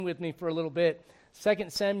with me for a little bit. 2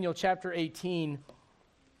 Samuel chapter 18.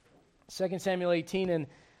 2 Samuel 18, and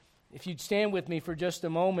if you'd stand with me for just a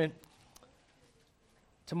moment.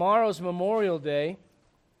 Tomorrow's Memorial Day,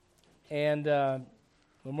 and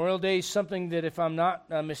Memorial Day is something that, if I'm not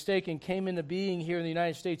mistaken, came into being here in the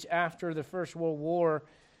United States after the First World War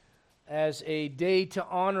as a day to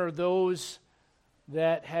honor those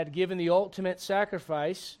that had given the ultimate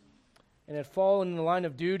sacrifice and had fallen in the line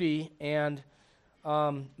of duty. And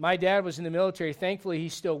my dad was in the military. Thankfully,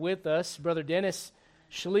 he's still with us. Brother Dennis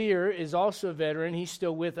Schlier is also a veteran. He's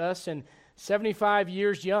still with us and 75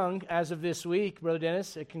 years young as of this week. Brother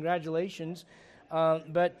Dennis, congratulations.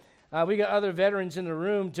 But we got other veterans in the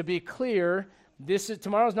room. To be clear,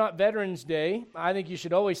 tomorrow's not Veterans Day. I think you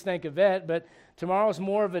should always thank a vet, but tomorrow's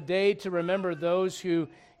more of a day to remember those who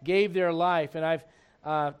gave their life. And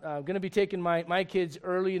I'm going to be taking my kids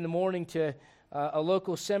early in the morning to a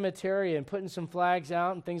local cemetery and putting some flags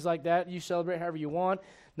out and things like that. You celebrate however you want.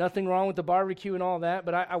 Nothing wrong with the barbecue and all that,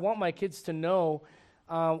 but I want my kids to know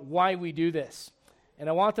why we do this. And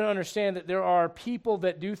I want them to understand that there are people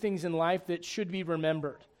that do things in life that should be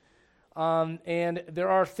remembered. And there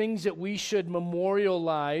are things that we should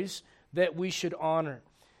memorialize, that we should honor.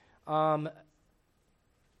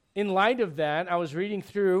 In light of that, I was reading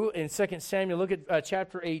through in 2 Samuel, look at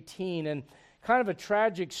chapter 18, and kind of a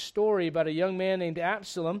tragic story about a young man named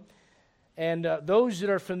Absalom. And those that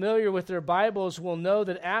are familiar with their Bibles will know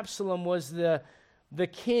that Absalom was the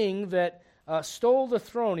king that stole the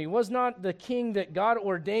throne. He was not the king that God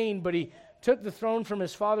ordained, but he took the throne from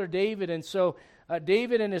his father David. And so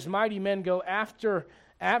David and his mighty men go after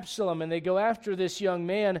Absalom, and they go after this young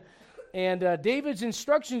man. And David's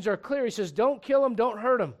instructions are clear. He says, don't kill him, don't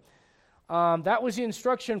hurt him. That was the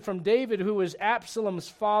instruction from David, who was Absalom's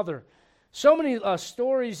father. So many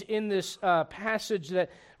stories in this passage that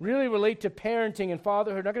really relate to parenting and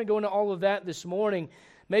fatherhood. I'm not going to go into all of that this morning.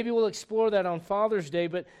 Maybe we'll explore that on Father's Day.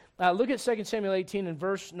 But look at 2 Samuel 18 and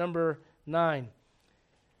verse number 9.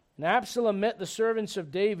 And Absalom met the servants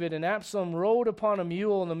of David, and Absalom rode upon a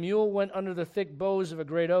mule, and the mule went under the thick boughs of a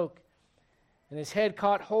great oak. And his head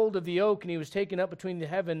caught hold of the oak, and he was taken up between the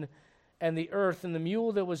heaven and the earth, and the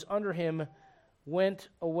mule that was under him went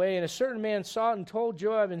away. And a certain man saw it and told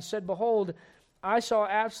Joab and said, Behold, I saw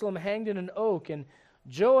Absalom hanged in an oak. And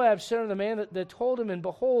Joab said unto the man that told him, And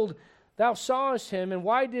behold, thou sawest him, and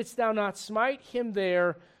why didst thou not smite him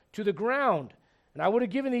there to the ground? And I would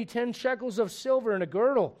have given thee 10 shekels of silver and a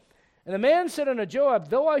girdle. And the man said unto Joab,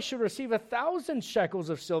 Though I should receive 1,000 shekels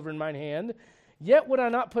of silver in mine hand, yet would I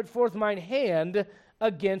not put forth mine hand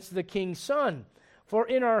against the king's son. For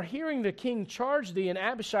in our hearing the king charged thee and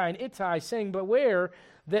Abishai and Ittai, saying, Beware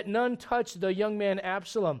that none touch the young man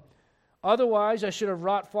Absalom. Otherwise I should have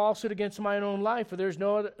wrought falsehood against mine own life, for there is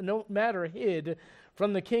no matter hid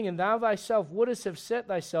from the king, and thou thyself wouldest have set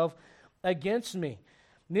thyself against me.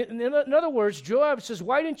 In other words, Joab says,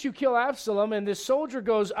 Why didn't you kill Absalom? And this soldier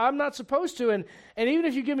goes, I'm not supposed to, and even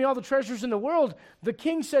if you give me all the treasures in the world, the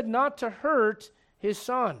king said not to hurt his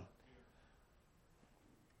son.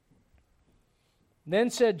 Then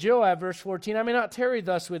said Joab, verse 14, I may not tarry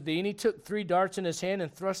thus with thee. And he took 3 darts in his hand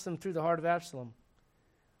and thrust them through the heart of Absalom,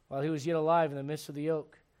 while he was yet alive in the midst of the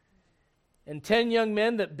oak. And 10 young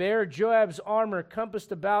men that bare Joab's armor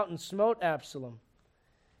compassed about and smote Absalom.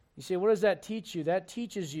 You say, what does that teach you? That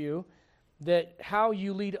teaches you that how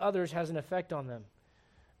you lead others has an effect on them.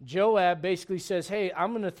 Joab basically says, hey,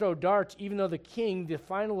 I'm going to throw darts, even though the king, the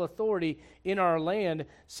final authority in our land,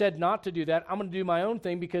 said not to do that. I'm going to do my own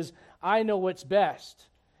thing because I know what's best.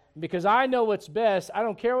 Because I know what's best, I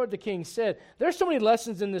don't care what the king said. There's so many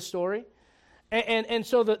lessons in this story. And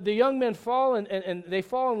so the young men fall, and they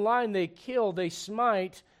fall in line, they kill, they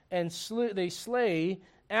smite, and they slay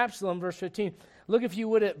Absalom, verse 15. Look, if you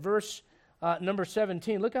would, at verse number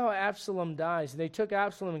 17. Look how Absalom dies. They took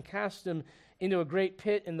Absalom and cast him into a great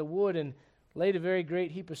pit in the wood and laid a very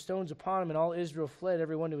great heap of stones upon him, and all Israel fled,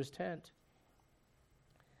 every one to his tent.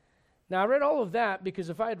 Now, I read all of that because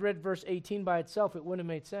if I had read verse 18 by itself, it wouldn't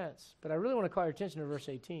have made sense. But I really want to call your attention to verse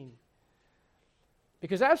 18.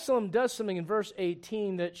 Because Absalom does something in verse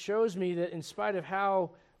 18 that shows me that in spite of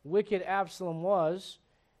how wicked Absalom was,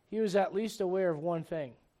 he was at least aware of one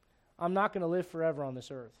thing. I'm not going to live forever on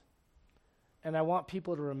this earth. And I want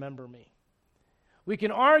people to remember me. We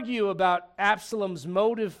can argue about Absalom's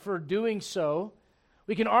motive for doing so.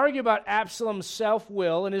 We can argue about Absalom's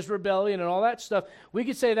self-will and his rebellion and all that stuff. We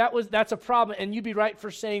could say that's a problem, and you'd be right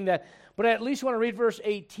for saying that. But I at least want to read verse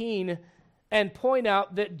 18 and point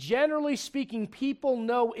out that generally speaking, people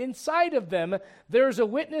know inside of them there's a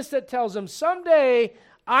witness that tells them, someday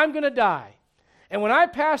I'm going to die. And when I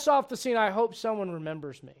pass off the scene, I hope someone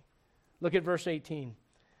remembers me. Look at verse 18.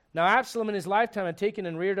 Now Absalom in his lifetime had taken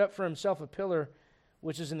and reared up for himself a pillar,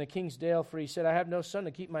 which is in the king's dale, for he said, I have no son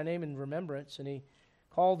to keep my name in remembrance. And he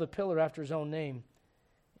called the pillar after his own name.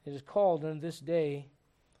 It is called on this day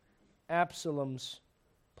Absalom's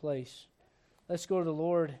place. Let's go to the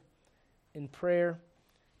Lord in prayer.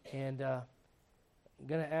 And I'm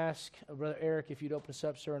going to ask Brother Eric if you'd open us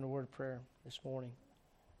up, sir, in a word of prayer this morning.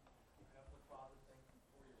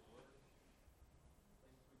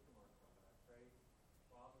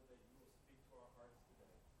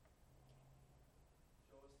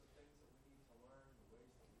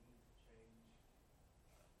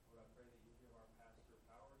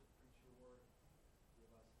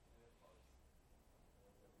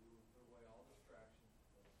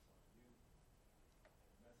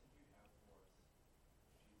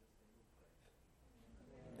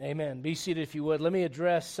 Amen. Be seated if you would. Let me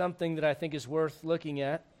address something that I think is worth looking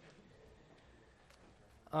at.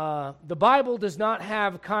 The Bible does not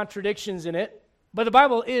have contradictions in it, but the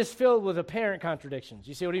Bible is filled with apparent contradictions.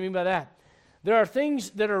 You see what I mean by that? There are things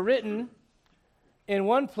that are written in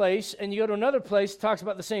one place, and you go to another place, it talks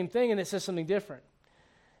about the same thing, and it says something different.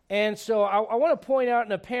 And so I want to point out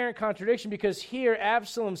an apparent contradiction, because here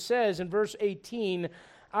Absalom says in verse 18,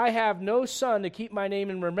 I have no son to keep my name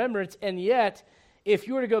in remembrance, and yet if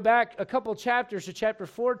you were to go back a couple chapters to chapter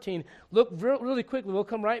 14, look really quickly, we'll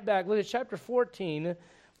come right back. Look at chapter 14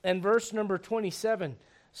 and verse number 27.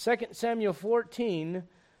 2 Samuel 14,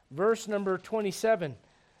 verse number 27.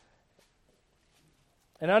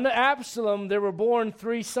 And unto Absalom there were born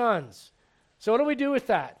 3 sons. So what do we do with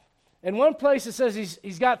that? In one place it says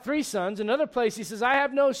he's got 3 sons. In another place he says, I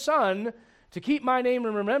have no son to keep my name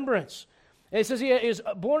in remembrance. And it says he is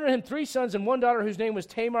born to him 3 sons and 1 daughter whose name was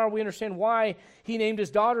Tamar. We understand why he named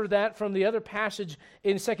his daughter that from the other passage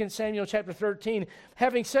in 2 Samuel chapter 13.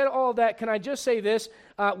 Having said all that, can I just say this?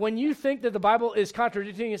 When you think that the Bible is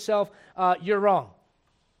contradicting itself, you're wrong.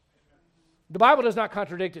 The Bible does not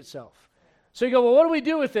contradict itself. So you go, well, what do we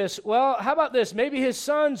do with this? Well, how about this? Maybe his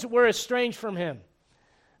sons were estranged from him.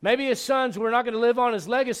 Maybe his sons were not going to live on his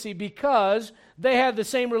legacy because they had the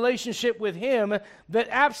same relationship with him that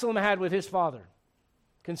Absalom had with his father.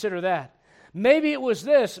 Consider that. Maybe it was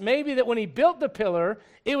this. Maybe that when he built the pillar,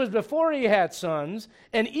 it was before he had sons.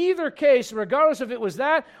 In either case, regardless if it was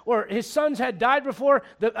that or his sons had died before,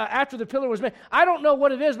 after the pillar was made. I don't know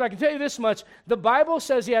what it is, but I can tell you this much. The Bible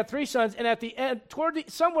says he had 3 sons, and at the end,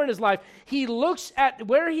 somewhere in his life, he looks at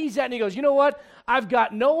where he's at and he goes, you know what? I've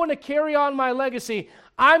got no one to carry on my legacy.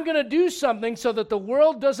 I'm going to do something so that the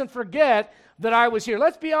world doesn't forget that I was here.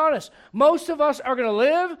 Let's be honest. Most of us are going to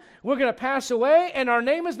live, we're going to pass away, and our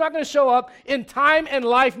name is not going to show up in Time and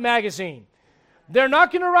Life magazine. They're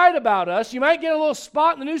not going to write about us. You might get a little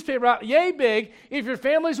spot in the newspaper, yay big, if your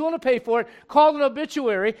family's willing to pay for it, called an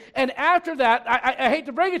obituary, and after that, I hate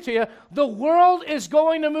to break it to you, the world is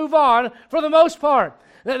going to move on for the most part.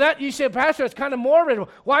 That you say, Pastor, it's kind of morbid.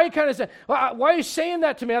 Why are you saying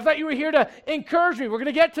that to me? I thought you were here to encourage me. We're going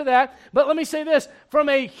to get to that. But let me say this. From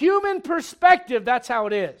a human perspective, that's how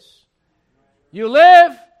it is. You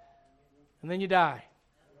live, and then you die.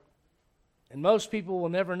 And most people will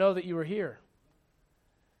never know that you were here.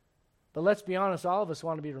 But let's be honest, all of us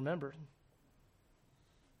want to be remembered.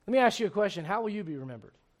 Let me ask you a question. How will you be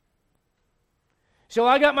remembered? So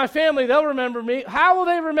I got my family, they'll remember me. How will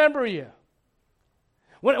they remember you?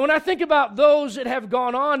 When I think about those that have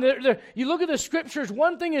gone on, you look at the scriptures,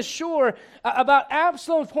 one thing is sure about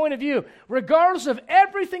Absalom's point of view. Regardless of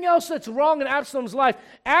everything else that's wrong in Absalom's life,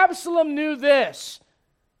 Absalom knew this.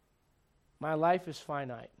 My life is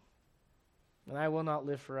finite, and I will not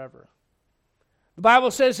live forever. The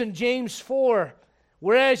Bible says in James 4,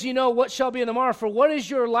 whereas you know what shall be in the morrow, for what is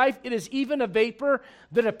your life? It is even a vapor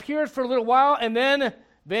that appeareth for a little while and then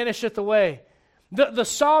vanisheth away. The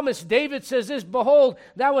psalmist David says this, behold,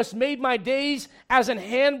 thou hast made my days as an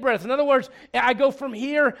handbreadth. In other words, I go from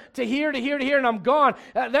here to here to here to here, and I'm gone.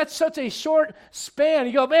 That's such a short span.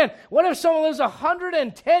 You go, man, what if someone lives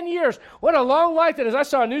 110 years? What a long life that is. I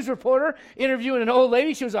saw a news reporter interviewing an old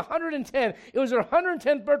lady. She was 110. It was her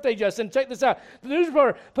 110th birthday, Justin. Check this out. The news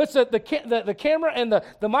reporter puts the camera and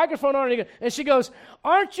the microphone on, and she goes,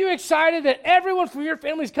 aren't you excited that everyone from your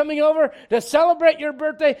family is coming over to celebrate your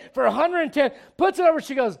birthday for 110? Puts it over,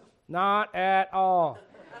 she goes, not at all.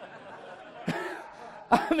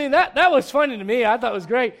 I mean, that was funny to me. I thought it was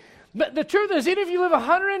great. But the truth is, even if you live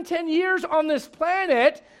 110 years on this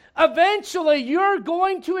planet, Eventually, you're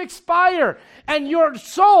going to expire, and your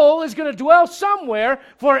soul is going to dwell somewhere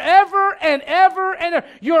forever and ever and ever.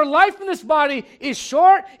 Your life in this body is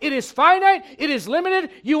short, it is finite, it is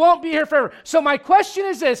limited. You won't be here forever. So my question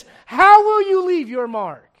is this: how will you leave your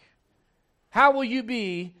mark? How will you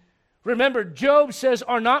be? Remember, Job says,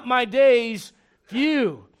 "Are not my days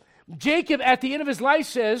few?" Jacob, at the end of his life,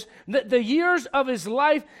 says that the years of his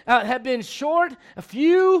life have been short,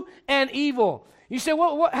 few, and evil. You say,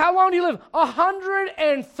 well, how long do you live?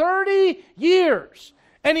 130 years.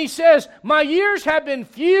 And he says, my years have been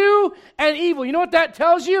few and evil. You know what that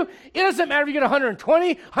tells you? It doesn't matter if you get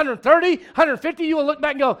 120, 130, 150. You will look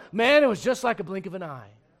back and go, man, it was just like a blink of an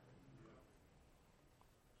eye.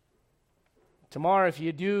 Tomorrow, if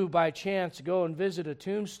you do by chance go and visit a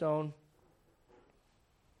tombstone,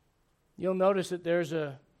 you'll notice that there's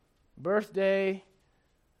a birthday,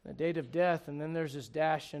 a date of death, and then there's this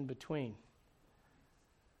dash in between.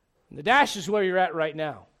 And the dash is where you're at right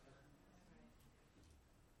now.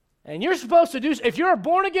 And you're supposed to do, if you're a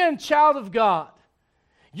born-again child of God,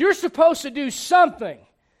 you're supposed to do something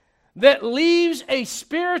that leaves a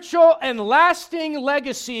spiritual and lasting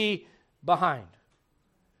legacy behind.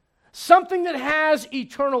 Something that has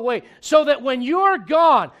eternal weight, so that when you're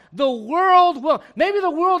gone, the world will, maybe the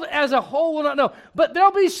world as a whole will not know, but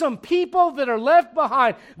there'll be some people that are left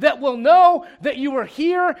behind that will know that you were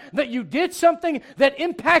here, that you did something that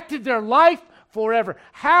impacted their life forever.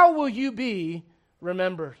 How will you be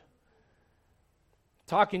remembered?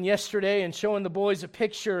 Talking yesterday and showing the boys a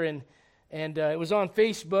picture, and it was on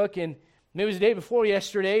Facebook, and maybe it was the day before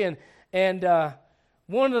yesterday, and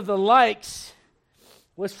one of the likes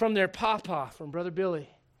was from their papa, from Brother Billy.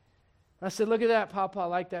 I said, look at that, Papa, I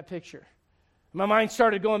like that picture. My mind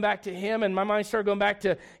started going back to him, and my mind started going back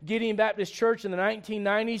to Gideon Baptist Church in the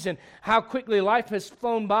 1990s and how quickly life has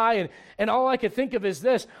flown by, and all I could think of is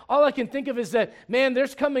this. All I can think of is that, man,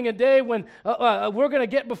 there's coming a day when we're going to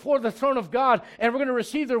get before the throne of God, and we're going to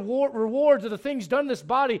receive the rewards of the things done in this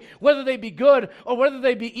body, whether they be good or whether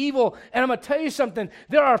they be evil. And I'm going to tell you something.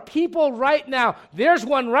 There are people right now, there's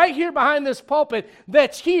one right here behind this pulpit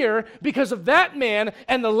that's here because of that man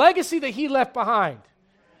and the legacy that he left behind.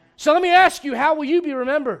 So let me ask you, how will you be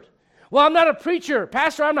remembered? Well, I'm not a preacher,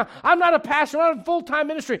 pastor. I'm not a pastor. I'm not in full-time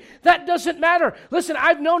ministry. That doesn't matter. Listen,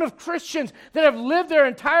 I've known of Christians that have lived their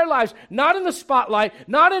entire lives, not in the spotlight,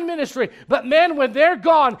 not in ministry, but man, when they're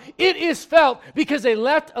gone, it is felt because they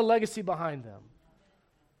left a legacy behind them.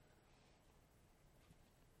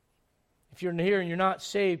 If you're here and you're not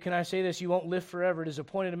saved, can I say this? You won't live forever. It is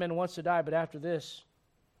appointed a man once to die, but after this,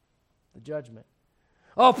 the judgment.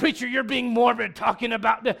 Oh, preacher, you're being morbid talking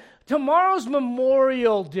about tomorrow's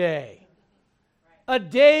Memorial Day. A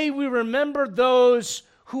day we remember those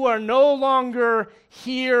who are no longer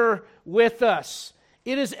here with us.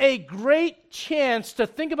 It is a great chance to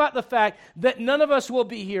think about the fact that none of us will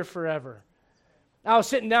be here forever. I was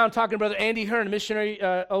sitting down talking to Brother Andy Hearn, a missionary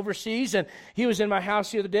overseas, and he was in my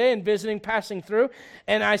house the other day and visiting, passing through.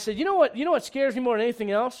 And I said, you know what scares me more than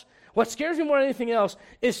anything else? What scares me more than anything else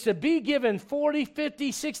is to be given 40,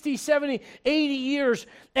 50, 60, 70, 80 years.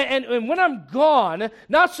 And when I'm gone,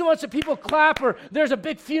 not so much that people clap or there's a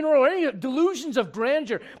big funeral or any delusions of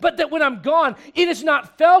grandeur, but that when I'm gone, it is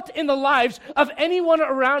not felt in the lives of anyone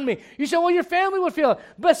around me. You say, well, your family would feel it.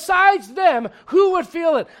 Besides them, who would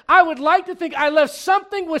feel it? I would like to think I left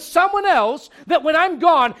something with someone else that when I'm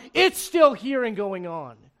gone, it's still here and going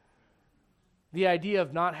on. The idea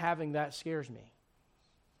of not having that scares me.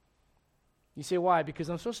 You say, why? Because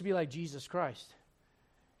I'm supposed to be like Jesus Christ.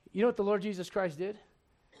 You know what the Lord Jesus Christ did?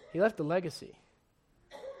 He left a legacy.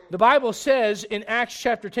 The Bible says in Acts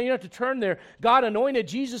chapter 10, you don't have to turn there, God anointed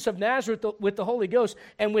Jesus of Nazareth with the Holy Ghost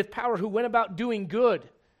and with power, who went about doing good.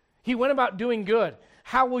 He went about doing good.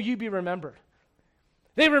 How will you be remembered?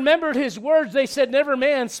 They remembered his words. They said, never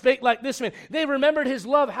man spake like this man. They remembered his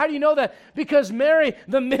love. How do you know that? Because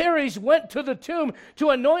the Marys went to the tomb to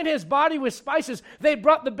anoint his body with spices. They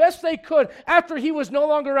brought the best they could after he was no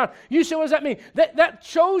longer around. You say, what does that mean? That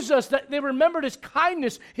shows us that they remembered his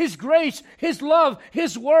kindness, his grace, his love,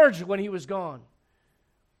 his words when he was gone.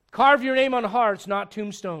 Carve your name on hearts, not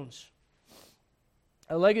tombstones.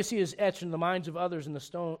 A legacy is etched in the minds of others in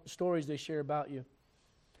the stories they share about you.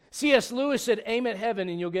 C.S. Lewis said, aim at heaven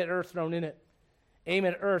and you'll get earth thrown in it. Aim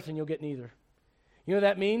at earth and you'll get neither. You know what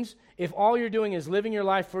that means? If all you're doing is living your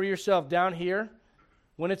life for yourself down here,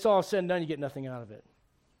 when it's all said and done, you get nothing out of it.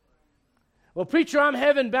 Well, preacher, I'm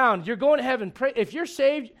heaven bound. You're going to heaven. Pray. If you're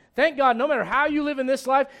saved, thank God, no matter how you live in this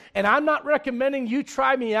life, and I'm not recommending you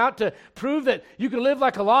try me out to prove that you can live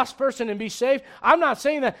like a lost person and be saved. I'm not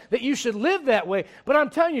saying that you should live that way. But I'm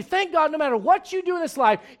telling you, thank God, no matter what you do in this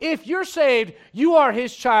life, if you're saved, you are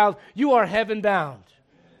His child. You are heaven bound.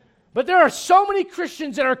 But there are so many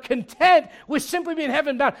Christians that are content with simply being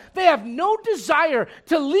heaven bound. They have no desire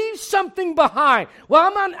to leave something behind. Well,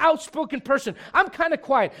 I'm not an outspoken person. I'm kind of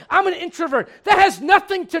quiet. I'm an introvert. That has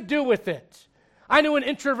nothing to do with it. I knew an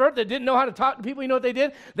introvert that didn't know how to talk to people. You know what they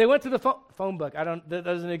did? They went to the phone book. That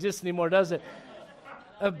doesn't exist anymore, does it?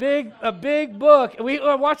 A big book. We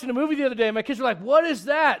were watching a movie the other day, and my kids were like, "What is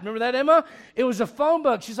that?" Remember that, Emma? It was a phone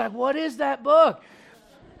book. She's like, "What is that book?"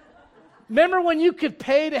 Remember when you could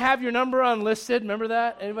pay to have your number unlisted? Remember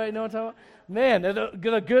that? Anybody know what I'm talking about? Man,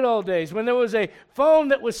 the good old days when there was a phone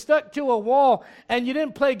that was stuck to a wall and you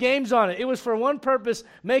didn't play games on it. It was for one purpose,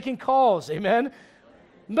 making calls. Amen?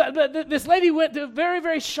 But this lady went to a very,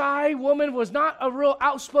 very shy woman, was not a real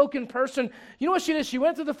outspoken person. You know what she did? She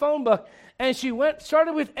went to the phone book and she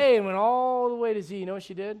started with A and went all the way to Z. You know what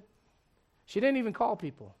she did? She didn't even call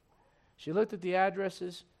people. She looked at the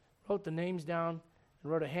addresses, wrote the names down,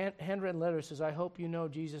 and wrote a handwritten letter that says, "I hope you know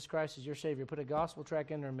Jesus Christ is your Savior." Put a gospel tract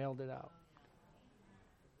in there and mailed it out.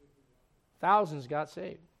 Thousands got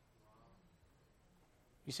saved.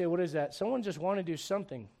 You say, what is that? Someone just wanted to do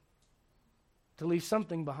something to leave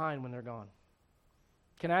something behind when they're gone.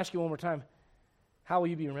 Can I ask you one more time, how will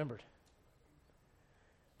you be remembered?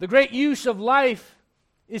 The great use of life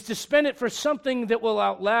is to spend it for something that will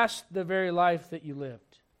outlast the very life that you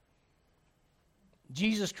lived.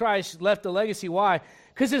 Jesus Christ left a legacy. Why?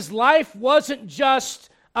 Because His life wasn't just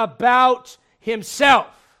about Himself.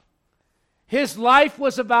 His life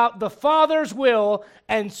was about the Father's will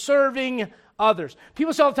and serving others.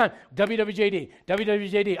 People say all the time, WWJD,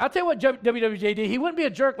 WWJD. I'll tell you what, WWJD, he wouldn't be a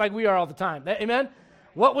jerk like we are all the time. Amen?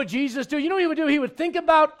 What would Jesus do? You know what He would do? He would think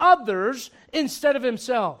about others instead of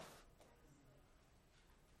Himself.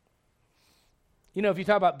 You know, if you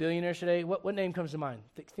talk about billionaires today, what name comes to mind?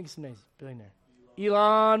 Think of some names. Billionaire.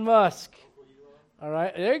 Elon Musk. All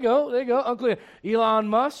right, there you go, Uncle Elon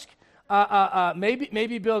Musk.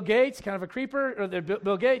 Maybe Bill Gates, kind of a creeper, or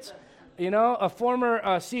Bill Gates. You know, a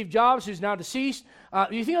former Steve Jobs, who's now deceased.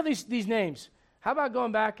 You think of these names. How about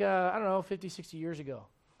going back, 50, 60 years ago?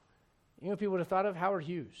 You know what people would have thought of? Howard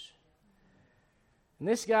Hughes. And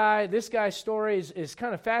this guy's story is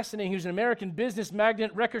kind of fascinating. He was an American business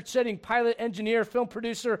magnate, record-setting pilot, engineer, film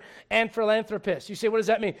producer, and philanthropist. You say, what does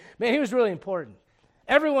that mean? Man, he was really important.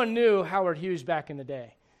 Everyone knew Howard Hughes back in the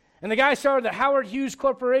day. And the guy started the Howard Hughes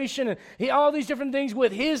Corporation, and all these different things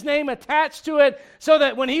with his name attached to it, so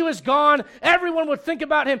that when he was gone, everyone would think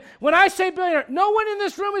about him. When I say billionaire, no one in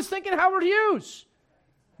this room is thinking Howard Hughes.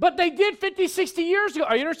 But they did 50, 60 years ago.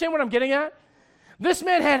 Are you understand what I'm getting at? This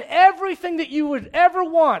man had everything that you would ever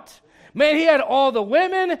want. Man, he had all the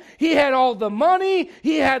women, he had all the money,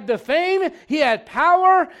 he had the fame, he had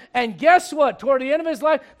power, and guess what? Toward the end of his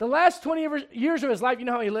life, the last 20 years of his life, you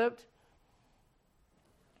know how he lived?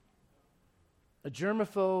 A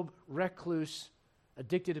germaphobe, recluse,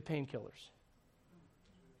 addicted to painkillers.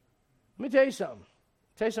 Let me tell you something.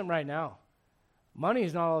 I'll tell you something right now. Money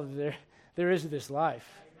is not all there is to this life.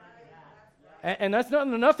 And that's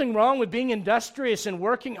nothing wrong with being industrious and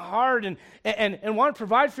working hard and want to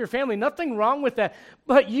provide for your family. Nothing wrong with that.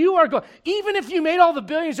 But you are going, even if you made all the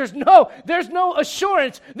billions, there's no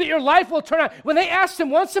assurance that your life will turn out. When they asked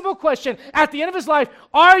him one simple question at the end of his life,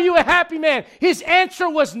 are you a happy man? His answer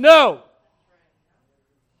was no.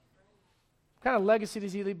 What kind of legacy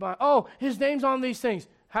does he leave behind? Oh, his name's on these things.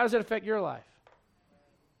 How does that affect your life?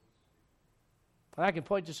 And I can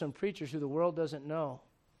point to some preachers who the world doesn't know.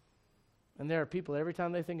 And there are people, every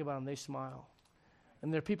time they think about them, they smile.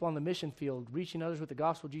 And there are people on the mission field reaching others with the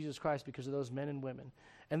gospel of Jesus Christ because of those men and women.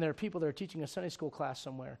 And there are people that are teaching a Sunday school class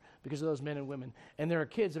somewhere because of those men and women. And there are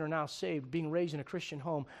kids that are now saved, being raised in a Christian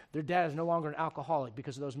home. Their dad is no longer an alcoholic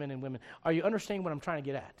because of those men and women. Are you understanding what I'm trying to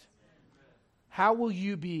get at? How will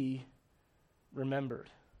you be remembered?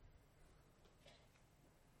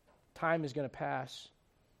 Time is going to pass.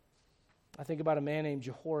 I think about a man named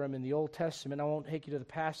Jehoram in the Old Testament. I won't take you to the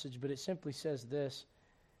passage, but it simply says this.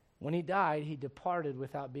 When he died, he departed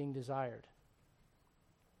without being desired.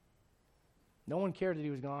 No one cared that he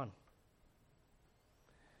was gone.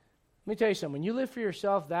 Let me tell you something. When you live for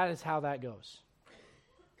yourself, that is how that goes.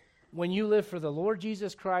 When you live for the Lord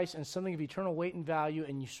Jesus Christ and something of eternal weight and value,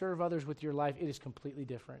 and you serve others with your life, it is completely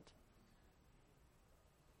different.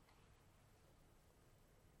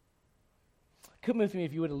 Come with me,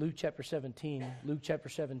 if you would, to Luke chapter 17. Luke chapter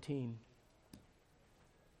 17.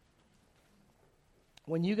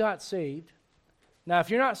 when you got saved, now if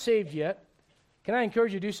you're not saved yet, can I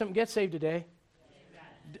encourage you to do something? Get saved today.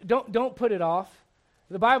 Don't put it off.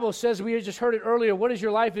 The Bible says, we just heard it earlier, what is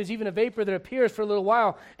your life? It is even a vapor that appears for a little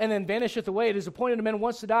while and then vanisheth away. It is appointed to men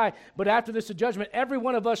once to die, but after this the judgment. Every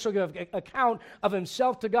one of us shall give account of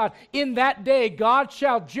himself to God. In that day, God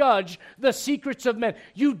shall judge the secrets of men.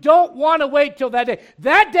 You don't want to wait till that day.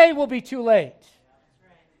 That day will be too late.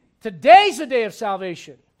 Today's the day of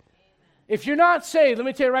salvation. If you're not saved, let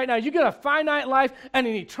me tell you right now, you get a finite life and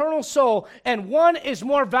an eternal soul, and one is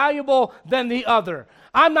more valuable than the other.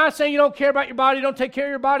 I'm not saying you don't care about your body, don't take care of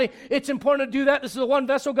your body. It's important to do that. This is the one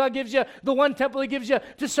vessel God gives you, the one temple He gives you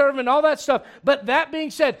to serve Him and all that stuff. But that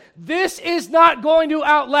being said, this is not going to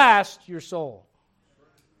outlast your soul.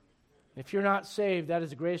 If you're not saved, that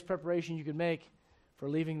is the greatest preparation you can make for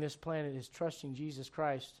leaving this planet, is trusting Jesus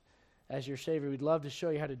Christ as your Savior. We'd love to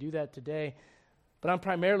show you how to do that today. But I'm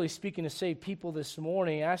primarily speaking to saved people this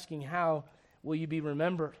morning, asking how will you be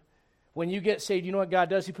remembered? When you get saved, you know what God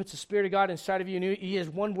does? He puts the Spirit of God inside of you, and He has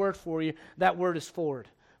one word for you. That word is forward.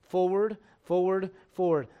 Forward, forward,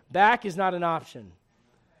 forward. Back is not an option.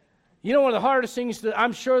 You know, one of the hardest things that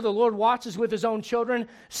I'm sure the Lord watches with His own children,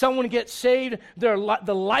 someone gets saved, the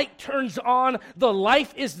light turns on, the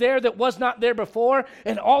life is there that was not there before,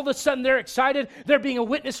 and all of a sudden they're excited, they're being a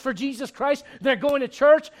witness for Jesus Christ, they're going to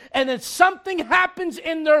church, and then something happens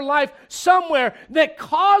in their life somewhere that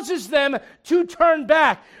causes them to turn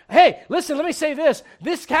back. Hey, listen, let me say this.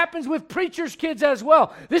 This happens with preachers' kids as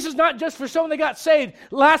well. This is not just for someone that got saved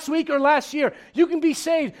last week or last year. You can be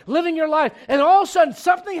saved, living your life, and all of a sudden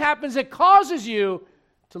something happens that causes you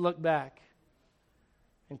to look back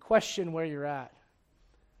and question where you're at.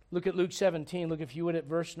 Look at Luke 17. Look, if you would, at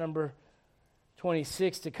verse number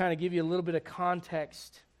 26 to kind of give you a little bit of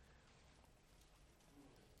context.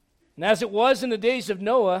 And as it was in the days of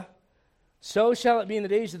Noah, so shall it be in the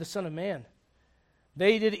days of the Son of Man.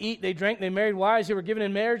 They did eat, they drank, they married wives, they were given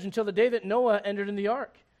in marriage until the day that Noah entered in the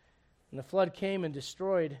ark. And the flood came and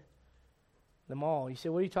destroyed them all. You say,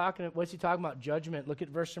 what's he talking about? Judgment. Look at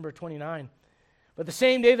verse number 29. But the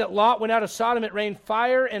same day that Lot went out of Sodom, it rained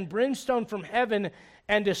fire and brimstone from heaven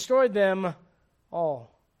and destroyed them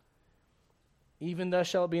all. Even thus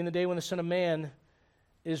shall it be in the day when the Son of Man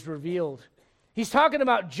is revealed. He's talking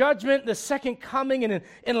about judgment, the second coming, and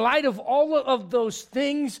in light of all of those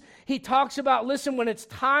things, he talks about, listen, when it's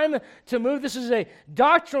time to move, this is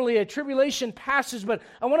doctrinally a tribulation passage, but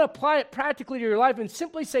I want to apply it practically to your life and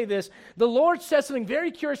simply say this. The Lord says something very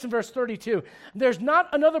curious in verse 32. There's not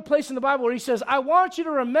another place in the Bible where He says, I want you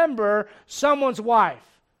to remember someone's wife.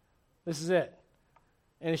 This is it.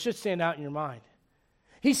 And it should stand out in your mind.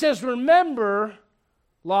 He says, remember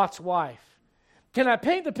Lot's wife. Can I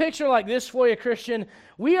paint the picture like this for you, Christian?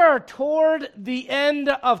 We are toward the end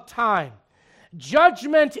of time.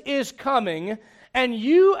 Judgment is coming, and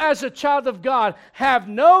you as a child of God have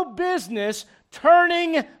no business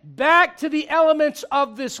turning back to the elements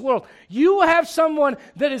of this world. You have someone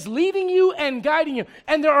that is leading you and guiding you,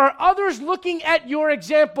 and there are others looking at your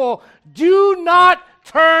example. Do not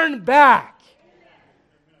turn back.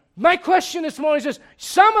 My question this morning is this.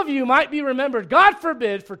 Some of you might be remembered, God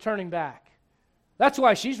forbid, for turning back. That's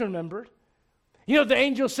why she's remembered. You know, the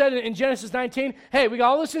angel said in Genesis 19, hey, we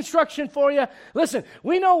got all this instruction for you. Listen,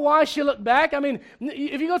 we know why she looked back. I mean,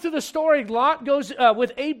 if you go through the story, Lot goes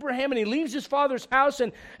with Abraham and he leaves his father's house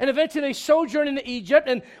and eventually they sojourn into Egypt.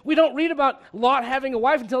 And we don't read about Lot having a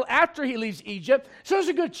wife until after he leaves Egypt. So there's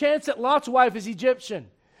a good chance that Lot's wife is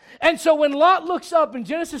Egyptian. And so when Lot looks up in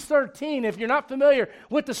Genesis 13, if you're not familiar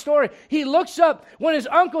with the story, he looks up when his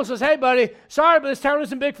uncle says, hey, buddy, sorry, but this town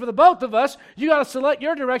isn't big for the both of us. You got to select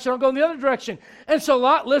your direction. I'll go in the other direction. And so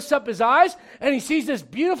Lot lifts up his eyes, and he sees this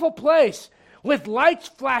beautiful place with lights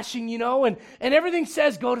flashing, you know, and everything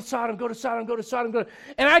says, go to Sodom, go to Sodom, go to Sodom, go to...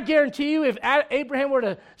 And I guarantee you, if Abraham were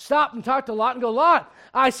to stop and talk to Lot and go, Lot,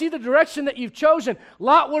 I see the direction that you've chosen,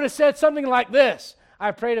 Lot would have said something like this.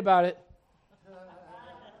 I prayed about it.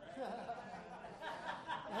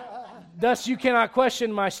 Thus, you cannot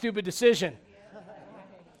question my stupid decision.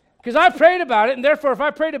 Because I prayed about it, and therefore, if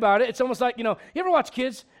I prayed about it, it's almost like, you know, you ever watch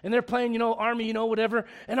kids, and they're playing, you know, army, you know, whatever,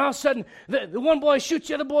 and all of a sudden, the one boy shoots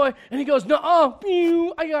the other boy, and he goes, no,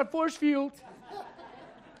 I got force field.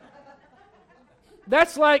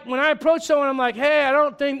 That's like when I approach someone, I'm like, hey, I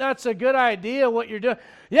don't think that's a good idea what you're doing.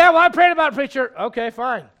 Yeah, well, I prayed about it, preacher. Okay,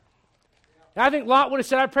 fine. I think Lot would have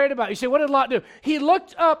said, I prayed about it. You say, what did Lot do? He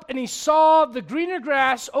looked up and he saw the greener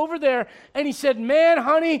grass over there, and he said, man,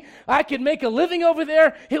 honey, I could make a living over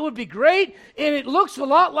there. It would be great, and it looks a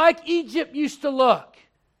lot like Egypt used to look.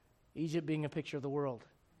 Egypt being a picture of the world.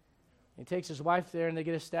 He takes his wife there, and they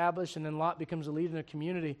get established, and then Lot becomes a leader in the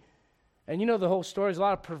community. And you know the whole story. There's a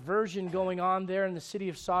lot of perversion going on there in the city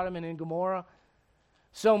of Sodom and in Gomorrah.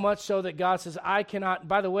 So much so that God says, I cannot.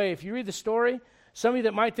 By the way, if you read the story, some of you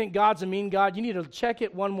that might think God's a mean God, you need to check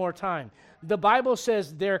it one more time. The Bible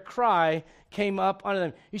says their cry came up unto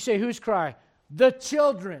them. You say, whose cry? The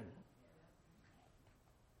children.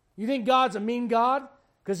 You think God's a mean God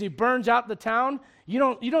because he burns out the town?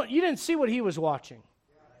 You didn't see what he was watching.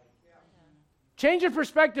 Change your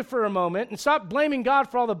perspective for a moment and stop blaming God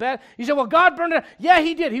for all the bad. You say, well, God burned it. Yeah,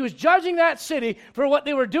 he did. He was judging that city for what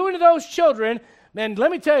they were doing to those children. Man, let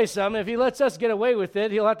me tell you something. If he lets us get away with it,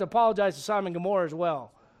 he'll have to apologize to Sodom and Gomorrah as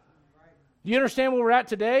well. Do you understand where we're at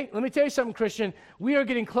today? Let me tell you something, Christian. We are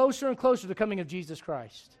getting closer and closer to the coming of Jesus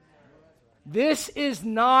Christ. This is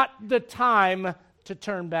not the time to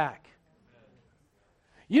turn back.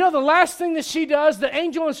 You know, the last thing that she does, the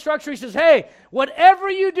angel instructs her, he says, hey, whatever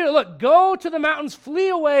you do, look, go to the mountains, flee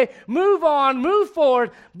away, move on, move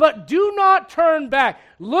forward, but do not turn back.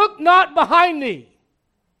 Look not behind thee.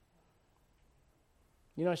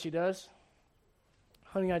 You know what she does?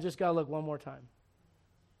 Honey, I just got to look one more time.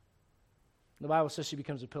 The Bible says she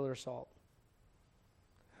becomes a pillar of salt.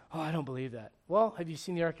 Oh, I don't believe that. Well, have you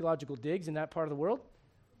seen the archaeological digs in that part of the world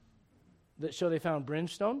that show they found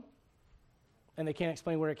brimstone? And they can't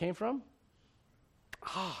explain where it came from?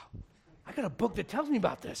 I got a book that tells me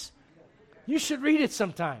about this. You should read it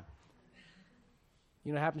sometime.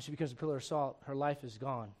 You know what happens? She becomes a pillar of salt. Her life is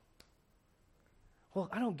gone. Well,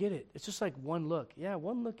 I don't get it. It's just like one look. Yeah,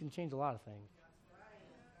 one look can change a lot of things.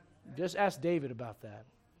 Just ask David about that.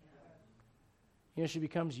 You know, she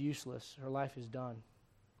becomes useless. Her life is done.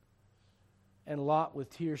 And Lot, with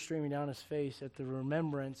tears streaming down his face at the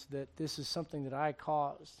remembrance that this is something that I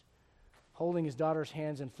caused, holding his daughter's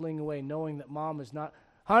hands and fleeing away, knowing that mom is not,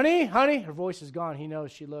 honey, her voice is gone. He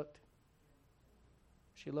knows she looked.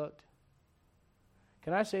 She looked.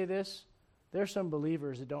 Can I say this? There's some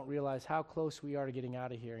believers that don't realize how close we are to getting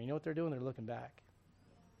out of here. You know what they're doing? They're looking back.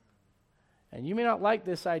 And you may not like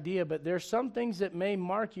this idea, but there's some things that may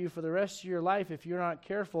mark you for the rest of your life if you're not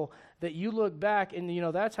careful, that you look back and, you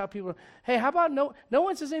know, that's how people, hey, how about no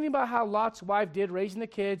one says anything about how Lot's wife did raising the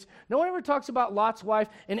kids. No one ever talks about Lot's wife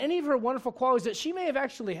and any of her wonderful qualities that she may have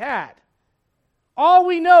actually had. All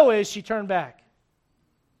we know is she turned back.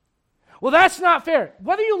 Well, that's not fair.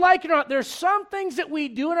 Whether you like it or not, there's some things that we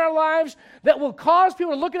do in our lives that will cause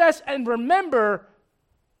people to look at us and remember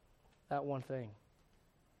that one thing.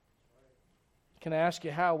 Can I ask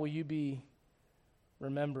you, how will you be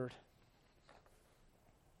remembered?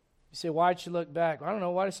 You say, why'd she look back? Well, I don't know.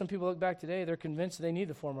 Why do some people look back today? They're convinced they need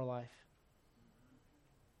the former life.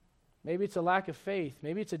 Maybe it's a lack of faith.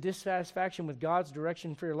 Maybe it's a dissatisfaction with God's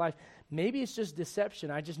direction for your life. Maybe it's just deception.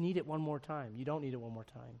 I just need it one more time. You don't need it one more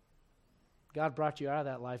time. God brought you out of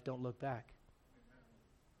that life. Don't look back.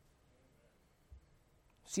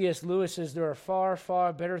 C.S. Lewis says there are far,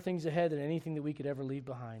 far better things ahead than anything that we could ever leave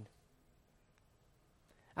behind.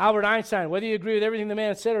 Albert Einstein, whether you agree with everything the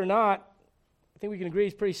man said or not, I think we can agree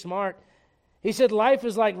he's pretty smart. He said, life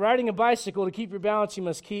is like riding a bicycle. To keep your balance, you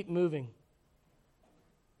must keep moving.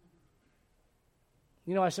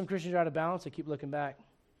 You know why some Christians are out of balance? They keep looking back.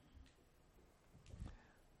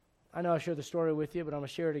 I know I shared the story with you, but I'm going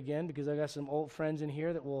to share it again because I got some old friends in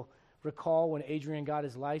here that will recall when Adrian got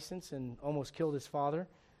his license and almost killed his father.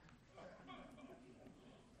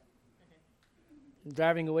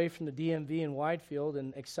 Driving away from the DMV in Widefield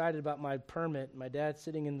and excited about my permit. My dad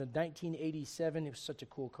sitting in the 1987, it was such a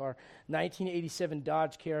cool car, 1987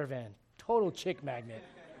 Dodge Caravan. Total chick magnet.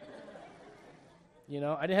 You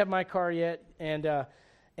know, I didn't have my car yet, and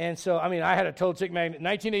so, I mean, I had a total chick magnet.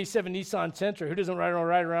 1987 Nissan Sentra. Who doesn't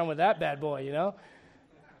ride around with that bad boy, you know?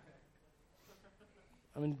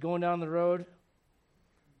 I mean, going down the road,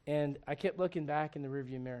 and I kept looking back in the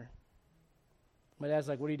rearview mirror. My dad's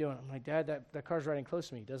like, what are you doing? I'm like, Dad, that car's riding close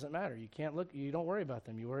to me. It doesn't matter. You can't look. You don't worry about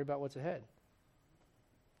them. You worry about what's ahead.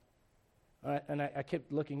 And I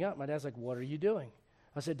kept looking up. My dad's like, what are you doing?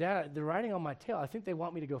 I said, Dad, they're riding on my tail. I think they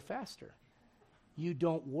want me to go faster. You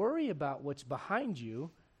don't worry about what's behind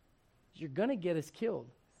you. You're going to get us killed.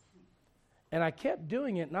 And I kept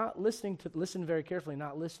doing it, listen very carefully,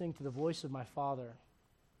 not listening to the voice of my father.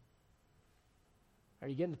 Are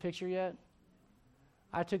you getting the picture yet?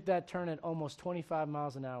 I took that turn at almost 25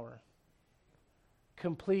 miles an hour.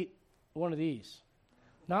 Complete one of these.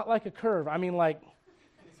 Not like a curve. I mean, like,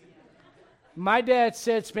 my dad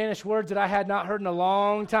said Spanish words that I had not heard in a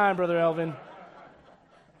long time, Brother Elvin.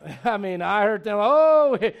 I mean, I heard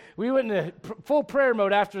them, we went into full prayer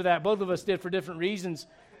mode after that. Both of us did for different reasons.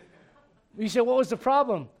 You said, what was the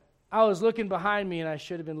problem? I was looking behind me and I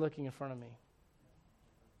should have been looking in front of me.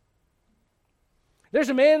 There's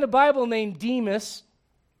a man in the Bible named Demas.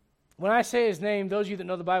 When I say his name, those of you that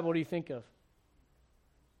know the Bible, what do you think of?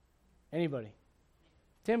 Anybody?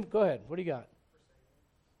 Tim, go ahead. What do you got?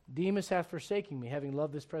 Demas hath forsaken me, having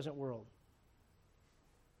loved this present world.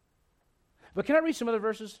 But can I read some other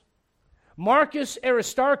verses? Marcus,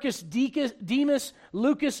 Aristarchus, Demas,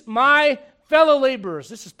 Lucas, my fellow laborers.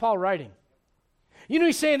 This is Paul writing. You know,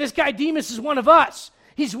 he's saying this guy Demas is one of us.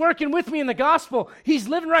 He's working with me in the gospel. He's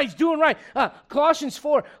living right. He's doing right. Colossians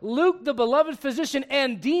 4, Luke, the beloved physician,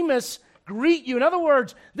 and Demas greet you. In other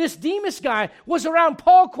words, this Demas guy was around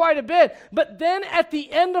Paul quite a bit. But then at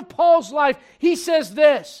the end of Paul's life, he says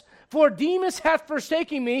this, for Demas hath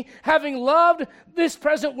forsaken me, having loved this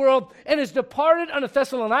present world, and is departed unto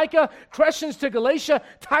Thessalonica, Crescens to Galatia,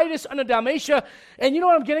 Titus unto Dalmatia. And you know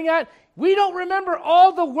what I'm getting at? We don't remember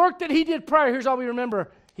all the work that he did prior. Here's all we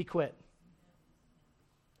remember. He quit.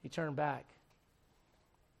 He turned back.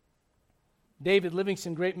 David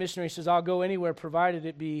Livingston, great missionary, says, I'll go anywhere provided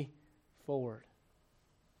it be forward.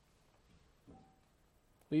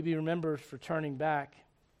 Will you be remembered for turning back?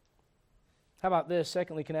 How about this?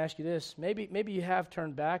 Secondly, can I ask you this? Maybe you have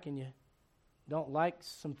turned back and you don't like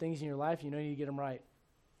some things in your life. You know you need to get them right.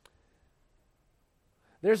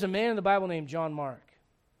 There's a man in the Bible named John Mark.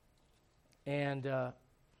 And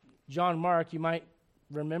John Mark, you might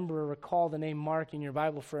remember or recall the name Mark in your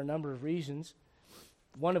Bible for a number of reasons,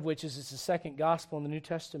 one of which is it's the second gospel in the New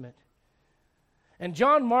Testament. And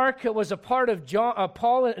John Mark was a part of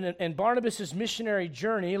Paul and Barnabas' missionary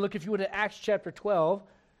journey. Look, if you would, at Acts chapter 12.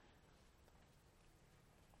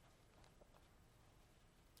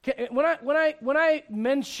 When I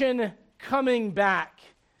mention coming back,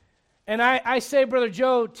 and I say, Brother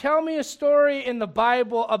Joe, tell me a story in the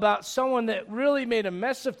Bible about someone that really made a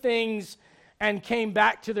mess of things and came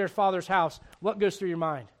back to their father's house, what goes through your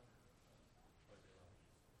mind?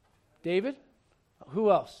 David?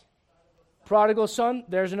 Who else? Prodigal son?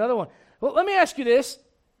 There's another one. Well, let me ask you this.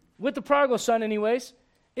 With the prodigal son anyways,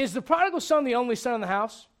 is the prodigal son the only son in the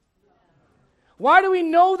house? Why do we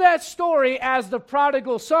know that story as the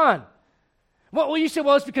prodigal son? Well, you say,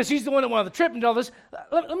 well, it's because he's the one that went on the trip and all this.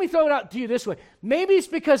 Let me throw it out to you this way. Maybe it's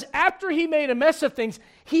because after he made a mess of things,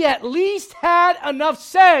 he at least had enough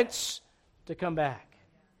sense to come back.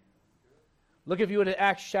 Look, if you would, at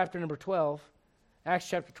Acts chapter number 12. Acts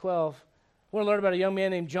chapter 12. I want to learn about a young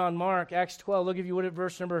man named John Mark. Acts 12. Look, if you would, at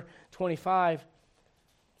verse number 25.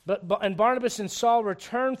 And Barnabas and Saul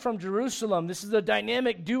returned from Jerusalem. This is a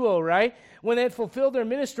dynamic duo, right? When they had fulfilled their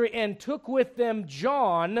ministry, and took with them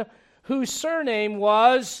John, whose surname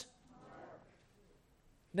was...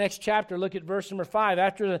 Next chapter, look at verse number 5.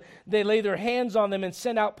 After they lay their hands on them and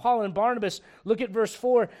sent out Paul and Barnabas, look at verse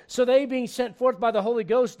 4. So they, being sent forth by the Holy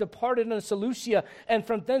Ghost, departed unto Seleucia, and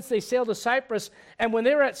from thence they sailed to Cyprus. And when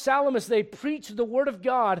they were at Salamis, they preached the word of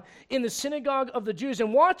God in the synagogue of the Jews.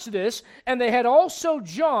 And watch this, and they had also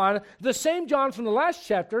John, the same John from the last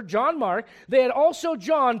chapter, John Mark, they had also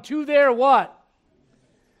John to their what?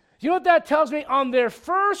 You know what that tells me? On their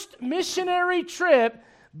first missionary trip,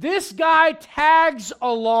 this guy tags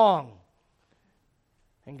along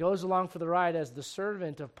and goes along for the ride as the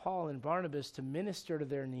servant of Paul and Barnabas to minister to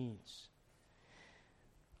their needs.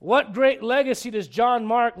 What great legacy does John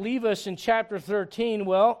Mark leave us in chapter 13?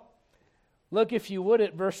 Well, look, if you would,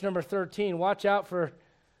 at verse number 13. Watch out for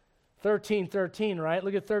 13:13, right?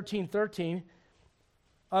 Look at 13:13.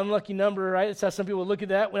 Unlucky number, right? That's how some people look at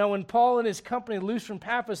that. Now, when Paul and his company loosed from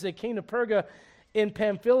Paphos, they came to Perga in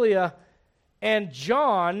Pamphylia. And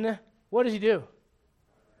John, what does he do?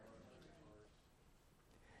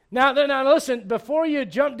 Now listen, before you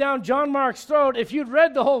jump down John Mark's throat, if you'd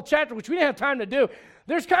read the whole chapter, which we didn't have time to do,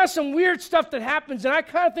 there's kind of some weird stuff that happens, and I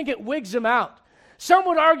kind of think it wigs him out. Some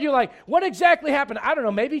would argue, like, what exactly happened? I don't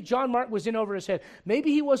know. Maybe John Mark was in over his head.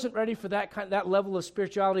 Maybe he wasn't ready for that level of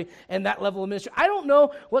spirituality and that level of ministry. I don't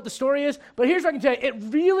know what the story is, but here's what I can tell you. It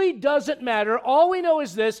really doesn't matter. All we know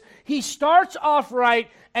is this. He starts off right,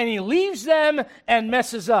 and he leaves them and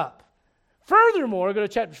messes up. Furthermore, go to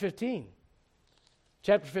chapter 15.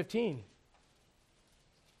 Chapter 15.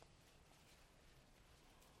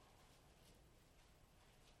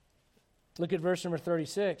 Look at verse number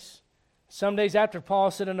 36. Some days after, Paul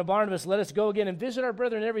said unto Barnabas, let us go again and visit our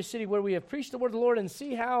brethren in every city where we have preached the word of the Lord, and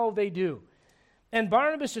see how they do. And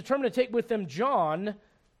Barnabas determined to take with them John,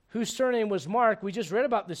 whose surname was Mark. We just read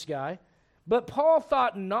about this guy. But Paul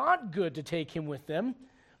thought not good to take him with them,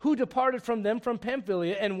 who departed from them from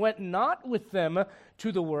Pamphylia, and went not with them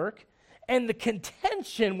to the work. And the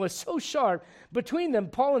contention was so sharp between them,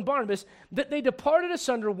 Paul and Barnabas, that they departed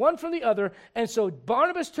asunder one from the other. And so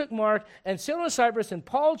Barnabas took Mark and sailed on to Cyprus, and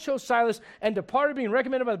Paul chose Silas and departed, being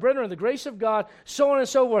recommended by the brethren of the grace of God, so on and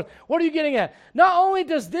so forth. What are you getting at? Not only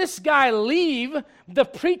does this guy leave the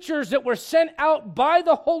preachers that were sent out by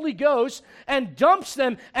the Holy Ghost and dumps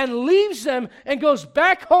them and leaves them and goes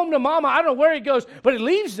back home to mama. I don't know where he goes, but he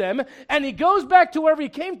leaves them, and he goes back to wherever he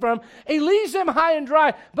came from. He leaves them high and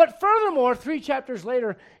dry. But furthermore, 3 chapters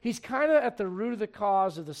later, he's kind of at the root of the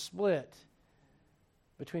cause of the split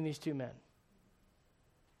between these two men.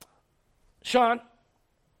 Sean,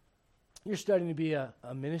 you're studying to be a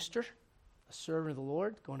minister, a servant of the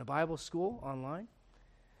Lord, going to Bible school online.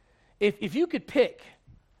 If you could pick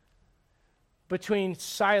between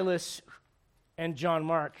Silas and John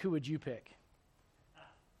Mark, who would you pick?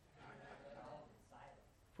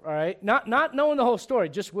 All right, not knowing the whole story,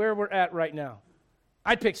 just where we're at right now.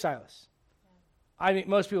 I'd pick Silas. I mean,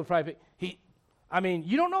 most people probably pick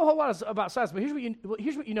you don't know a whole lot about Silas, but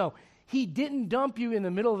here's what you know. He didn't dump you in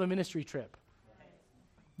the middle of a ministry trip.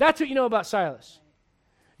 That's what you know about Silas.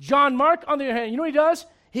 John Mark, on the other hand, you know what he does?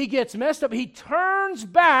 He gets messed up. He turns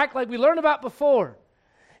back, like we learned about before.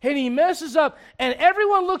 And he messes up. And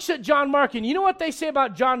everyone looks at John Mark, and you know what they say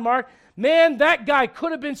about John Mark? Man, that guy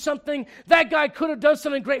could have been something. That guy could have done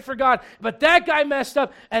something great for God. But that guy messed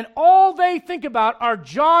up. And all they think about are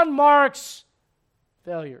John Mark's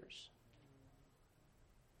failures.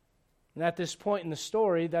 And at this point in the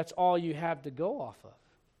story, that's all you have to go off of.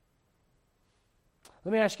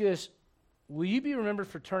 Let me ask you this. Will you be remembered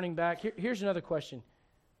for turning back? Here's another question.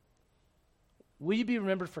 Will you be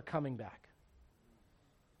remembered for coming back?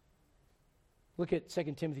 Look at 2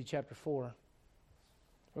 Timothy chapter 4.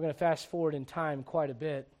 We're going to fast forward in time quite a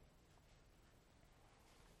bit.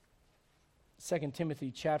 2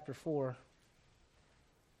 Timothy chapter 4.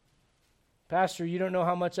 Pastor, you don't know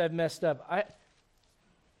how much I've messed up.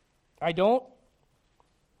 I don't,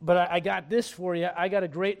 but I got this for you. I got a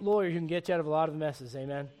great lawyer who can get you out of a lot of messes.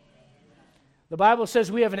 Amen. The Bible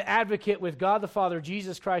says we have an advocate with God the Father,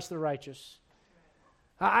 Jesus Christ the righteous.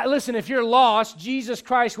 Listen, if you're lost, Jesus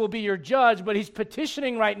Christ will be your judge, but he's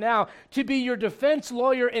petitioning right now to be your defense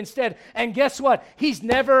lawyer instead. And guess what? He's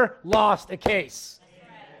never lost a case.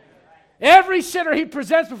 Every sinner he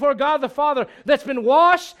presents before God the Father that's been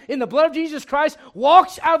washed in the blood of Jesus Christ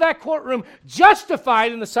walks out of that courtroom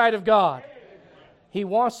justified in the sight of God. He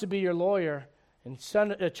wants to be your lawyer. And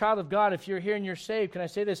son, a child of God, if you're here and you're saved, can I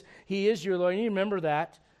say this? He is your lawyer. You need to remember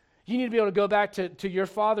that. You need to be able to go back to your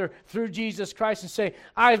Father through Jesus Christ and say,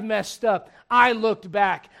 I've messed up. I looked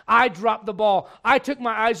back. I dropped the ball. I took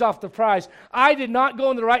my eyes off the prize. I did not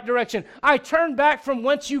go in the right direction. I turned back from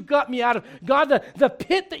whence you got me out of. God, the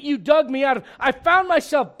pit that you dug me out of, I found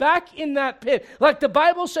myself back in that pit. Like the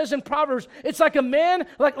Bible says in Proverbs, it's like a man,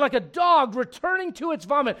 like a dog returning to its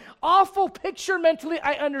vomit. Awful picture mentally,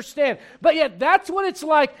 I understand. But yet that's what it's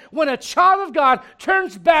like when a child of God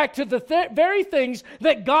turns back to the very things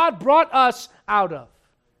that God brought us out of.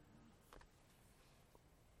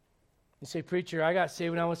 You say, preacher, I got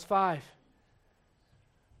saved when I was 5.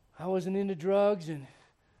 I wasn't into drugs, and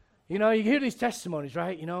you hear these testimonies,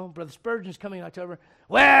 right? Brother Spurgeon's coming in October.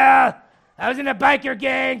 Well, I was in a biker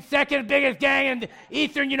gang, second biggest gang in the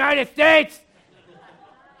eastern United States.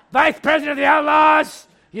 Vice president of the Outlaws.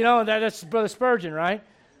 That's Brother Spurgeon, right?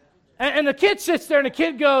 And the kid sits there, and the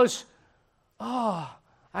kid goes,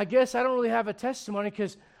 I guess I don't really have a testimony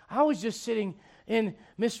because I was just sitting in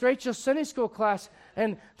Miss Rachel's Sunday school class,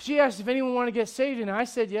 and she asked if anyone wanted to get saved, and I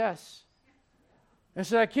said yes. And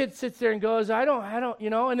so that kid sits there and goes, I don't,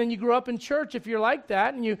 and then you grew up in church if you're like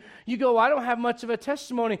that, and you go, I don't have much of a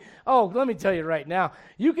testimony. Oh, let me tell you right now,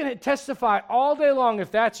 you can testify all day long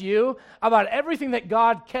if that's you about everything that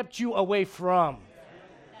God kept you away from.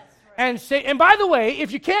 And by the way,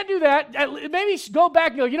 if you can't do that, maybe go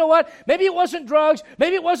back and go, you know what? Maybe it wasn't drugs.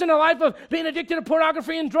 Maybe it wasn't a life of being addicted to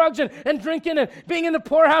pornography and drugs and drinking and being in the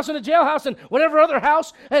poorhouse and the jailhouse and whatever other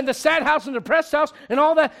house and the sad house and the depressed house and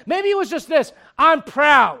all that. Maybe it was just this. I'm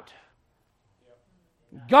proud.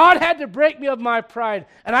 God had to break me of my pride.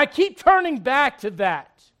 And I keep turning back to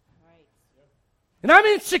that. And I'm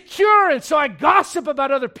insecure, and so I gossip about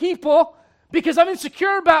other people because I'm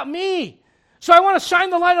insecure about me. So I want to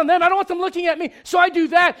shine the light on them. I don't want them looking at me. So I do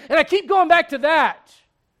that, and I keep going back to that.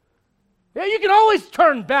 Yeah, you can always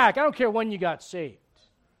turn back. I don't care when you got saved.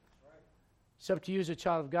 It's up to you as a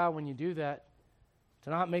child of God when you do that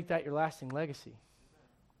to not make that your lasting legacy.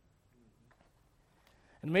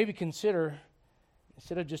 And maybe consider,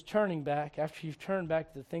 instead of just turning back, after you've turned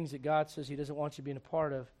back to the things that God says he doesn't want you being a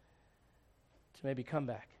part of, to maybe come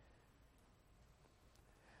back.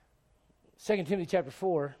 2 Timothy chapter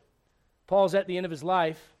 4, Paul's at the end of his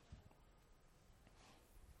life.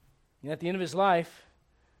 And at the end of his life,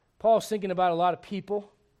 Paul's thinking about a lot of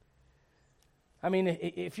people. I mean,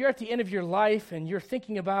 if you're at the end of your life and you're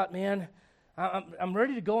thinking about, man, I'm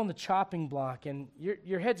ready to go on the chopping block, and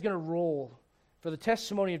your head's going to roll for the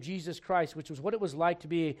testimony of Jesus Christ, which was what it was like to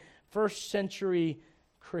be a first century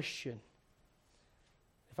Christian.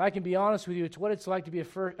 If I can be honest with you, it's what it's like to be a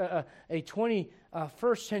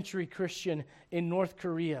 21st century Christian in North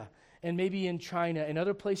Korea and maybe in China and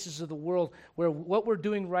other places of the world where what we're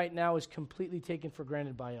doing right now is completely taken for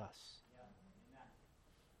granted by us.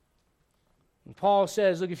 And Paul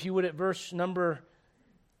says, look if you would at verse number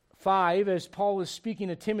 5, as Paul is speaking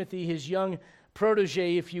to Timothy, his young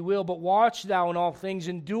protege, if you will, but watch thou in all things,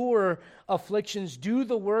 endure afflictions, do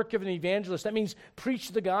the work of an evangelist. That means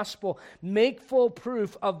preach the gospel, make full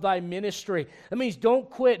proof of thy ministry. That means don't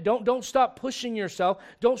quit, don't stop pushing yourself,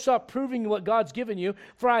 don't stop proving what God's given you,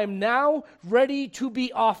 for I am now ready to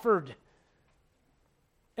be offered.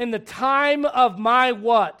 In the time of my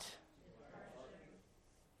what?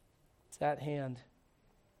 It's at hand.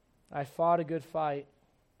 I fought a good fight.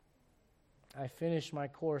 I finished my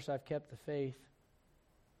course. I've kept the faith.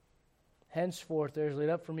 Henceforth there is laid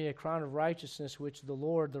up for me a crown of righteousness, which the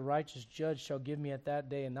Lord, the righteous judge, shall give me at that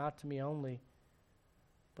day, and not to me only,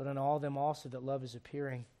 but unto all them also that love his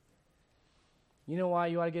appearing. You know why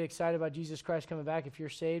you ought to get excited about Jesus Christ coming back if you're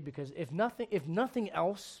saved? Because if nothing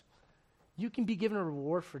else, you can be given a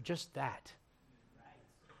reward for just that.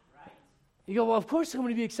 Right. You go, well, of course I'm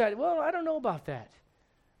going to be excited. Well, I don't know about that.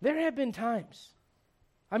 There have been times.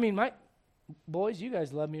 I mean, my boys, you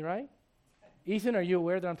guys love me, right? Ethan, are you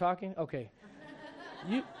aware that I'm talking? Okay.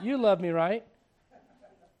 You love me, right?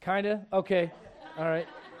 Kinda? Okay. All right.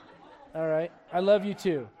 All right. I love you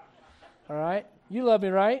too. All right. You love me,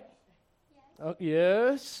 right? Yes. Oh,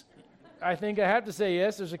 yes. I think I have to say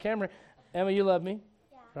yes. There's a camera. Emma, you love me?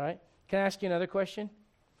 Yeah. Right? Can I ask you another question?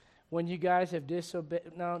 When you guys have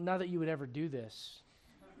disobeyed, not that you would ever do this,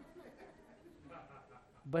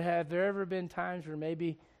 but have there ever been times where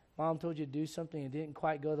maybe Mom told you to do something and it didn't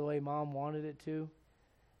quite go the way Mom wanted it to,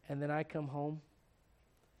 and then I come home,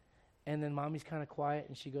 and then Mommy's kind of quiet,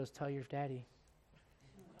 and she goes, "Tell your daddy."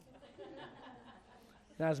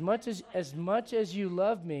 Now, as much as you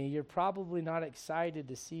love me, you're probably not excited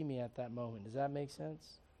to see me at that moment. Does that make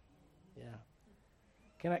sense? Yeah.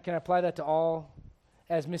 Can I apply that to all,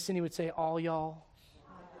 as Miss Cindy would say, all y'all?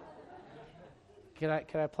 Can I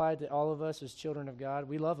apply it to all of us as children of God?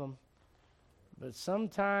 We love Him. But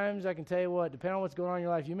sometimes, I can tell you what, depending on what's going on in your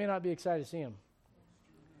life, you may not be excited to see Him.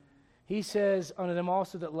 He says, unto them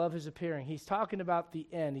also that love His appearing. He's talking about the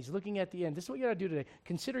end. He's looking at the end. This is what you got to do today.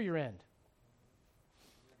 Consider your end.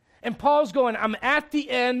 And Paul's going, I'm at the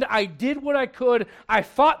end. I did what I could. I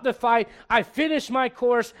fought the fight. I finished my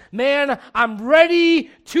course. Man, I'm ready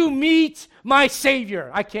to meet my Savior.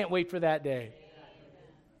 I can't wait for that day.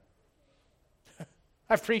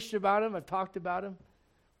 I've preached about Him. I've talked about Him.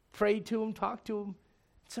 Prayed to Him, talked to Him.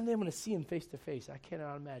 Someday I'm going to see Him face to face. I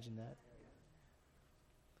cannot imagine that.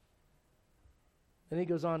 Then he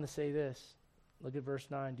goes on to say this. Look at verse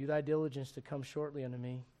 9. Do thy diligence to come shortly unto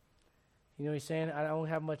me. You know, he's saying, I don't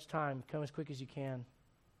have much time. Come as quick as you can.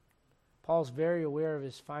 Paul's very aware of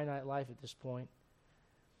his finite life at this point.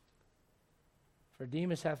 For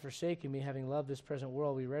Demas hath forsaken me, having loved this present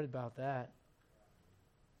world. We read about that.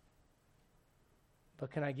 But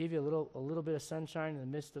can I give you a little bit of sunshine in the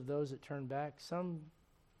midst of those that turn back? Some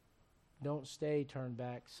don't stay turned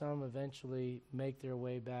back. Some eventually make their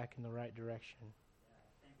way back in the right direction.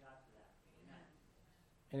 Thank God for that.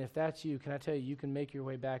 Amen. And if that's you, can I tell you, you can make your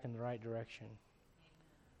way back in the right direction.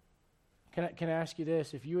 Can I ask you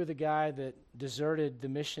this? If you were the guy that deserted the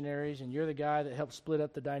missionaries and you're the guy that helped split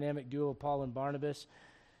up the dynamic duo of Paul and Barnabas,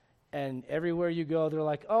 and everywhere you go, they're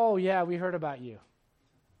like, oh, yeah, we heard about you.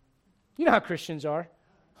 You know how Christians are.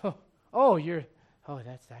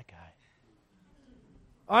 That's that guy.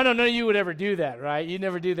 I don't know you would ever do that, right? You'd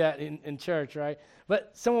never do that in church, right?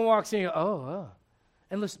 But someone walks in and you go, oh.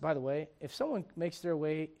 And listen, by the way, if someone makes their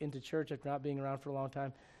way into church after not being around for a long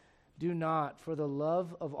time, do not, for the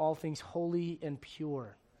love of all things holy and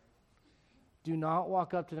pure, do not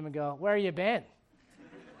walk up to them and go, where you been?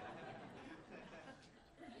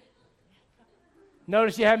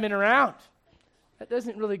 Notice you haven't been around. That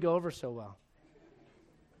doesn't really go over so well.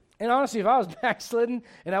 And honestly, if I was backslidden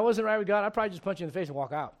and I wasn't right with God, I'd probably just punch you in the face and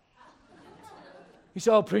walk out. You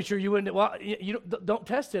say, oh, preacher, you wouldn't. Well, you don't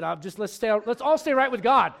test it. Let's all stay right with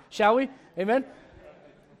God, shall we? Amen?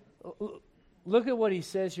 Look at what he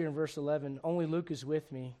says here in verse 11. Only Luke is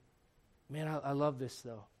with me. Man, I love this,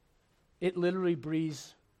 though. It literally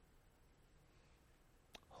breathes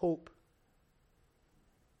hope.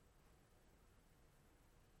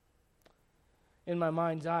 In my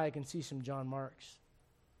mind's eye, I can see some John Marks.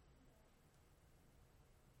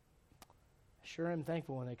 I sure am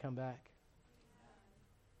thankful when they come back.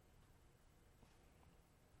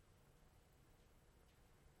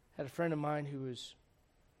 I had a friend of mine who was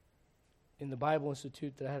in the Bible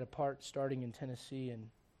Institute that I had a part starting in Tennessee, and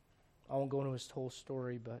I won't go into his whole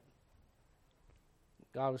story, but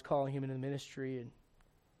God was calling him into the ministry, and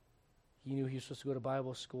he knew he was supposed to go to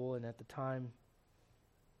Bible school, and at the time,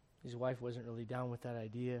 his wife wasn't really down with that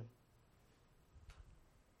idea.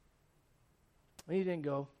 And he didn't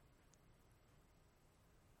go.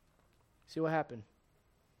 See what happened?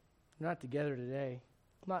 We're not together today.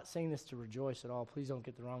 I'm not saying this to rejoice at all. Please don't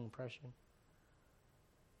get the wrong impression.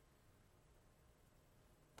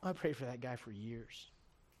 I prayed for that guy for years.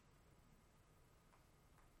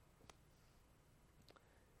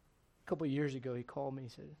 A couple of years ago, he called me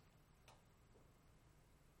and said,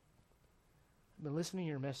 I've been listening to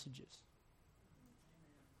your messages.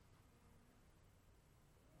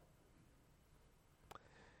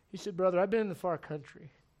 He said, brother, I've been in the far country.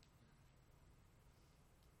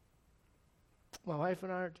 My wife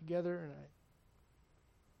and I are together, and I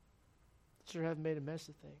sure have made a mess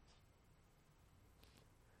of things.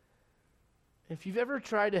 If you've ever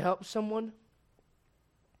tried to help someone,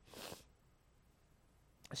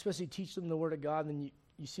 especially teach them the Word of God, and then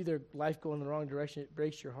you see their life go in the wrong direction, it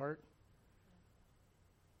breaks your heart.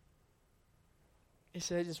 He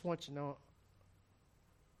said, I just want you to know,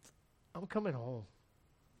 I'm coming home.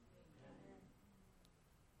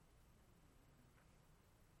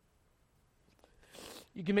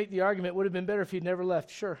 You can make the argument, it would have been better if he'd never left.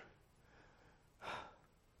 Sure.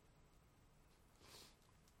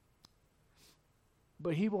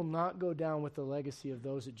 But he will not go down with the legacy of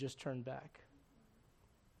those that just turned back.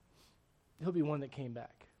 He'll be one that came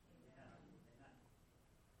back.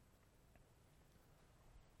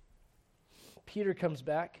 Peter comes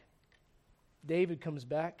back. David comes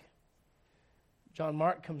back. John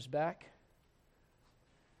Mark comes back.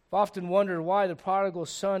 I've often wondered why the prodigal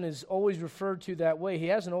son is always referred to that way. He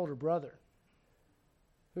has an older brother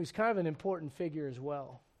who's kind of an important figure as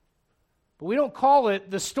well. But we don't call it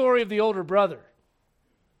the story of the older brother.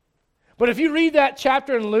 But if you read that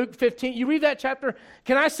chapter in Luke 15, you read that chapter,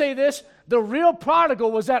 can I say this? The real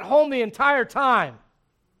prodigal was at home the entire time.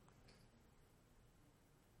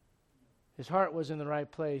 His heart was in the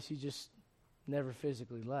right place. He just never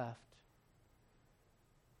physically left.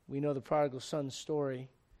 We know the prodigal son's story.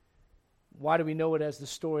 Why do we know it as the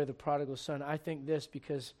story of the prodigal son? I think this,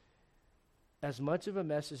 because as much of a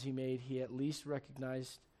mess as he made, he at least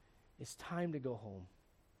recognized it's time to go home.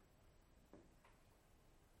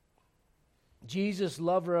 Jesus,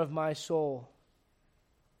 lover of my soul,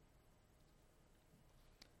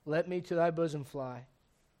 let me to thy bosom fly.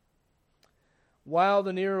 While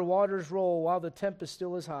the nearer waters roll, while the tempest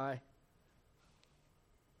still is high.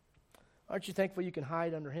 Aren't you thankful you can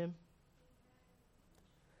hide under him?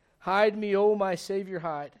 Hide me, O my Savior,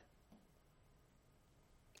 hide,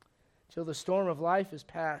 till the storm of life is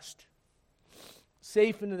past.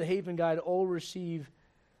 Safe into the haven, God, O receive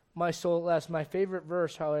my soul at last. My favorite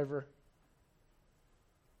verse, however,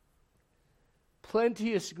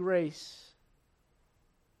 plenteous grace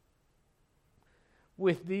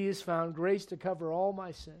with thee is found, grace to cover all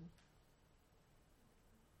my sin.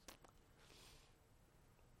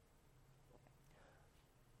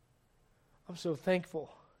 I'm so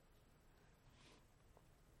thankful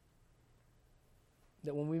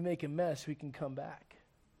that when we make a mess, we can come back.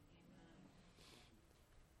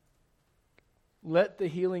 Let the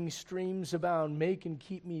healing streams abound, make and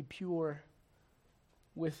keep me pure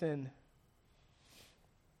within.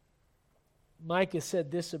 Micah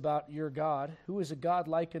said this about your God, who is a God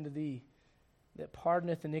like unto thee, that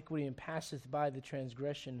pardoneth iniquity and passeth by the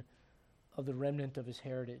transgression of the remnant of his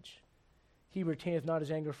heritage. He retaineth not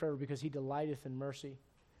his anger forever, because he delighteth in mercy.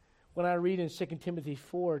 When I read in 2 Timothy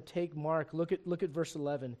 4, take Mark, look at verse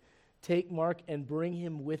 11. Take Mark and bring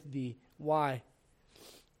him with thee. Why?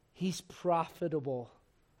 He's profitable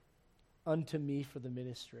unto me for the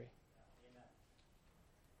ministry. Amen.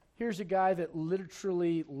 Here's a guy that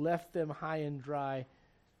literally left them high and dry.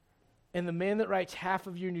 And the man that writes half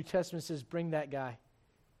of your New Testament says, bring that guy.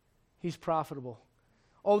 He's profitable.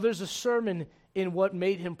 Oh, there's a sermon in what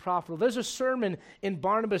made him profitable. There's a sermon in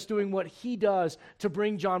Barnabas doing what he does to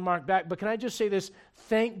bring John Mark back. But can I just say this?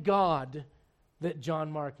 Thank God that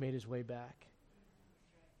John Mark made his way back.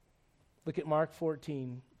 Look at Mark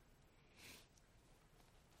 14.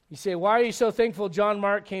 You say, why are you so thankful John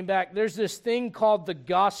Mark came back? There's this thing called the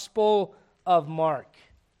Gospel of Mark.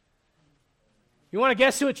 You want to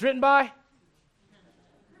guess who it's written by?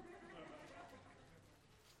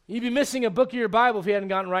 You'd be missing a book of your Bible if you hadn't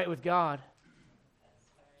gotten right with God.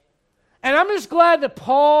 And I'm just glad that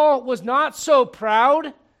Paul was not so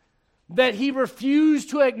proud that he refused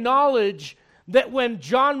to acknowledge that when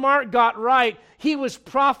John Mark got right, he was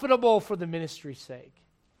profitable for the ministry's sake.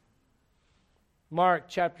 Mark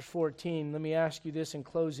chapter 14, let me ask you this in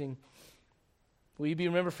closing. Will you be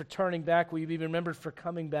remembered for turning back? Will you be remembered for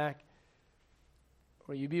coming back?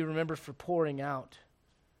 Or will you be remembered for pouring out?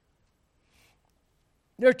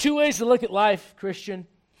 There are two ways to look at life, Christian.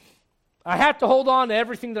 I have to hold on to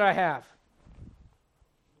everything that I have.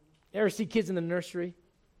 You ever see kids in the nursery?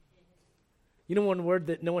 You know one word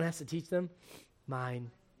that no one has to teach them?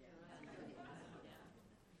 Mine.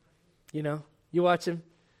 You know, you watch them,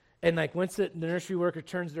 and like once the nursery worker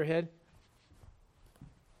turns their head,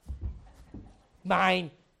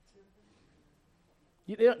 mine.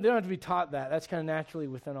 They don't have to be taught that. That's kind of naturally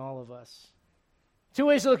within all of us. Two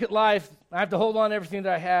ways to look at life. I have to hold on to everything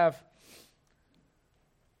that I have,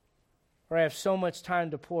 or I have so much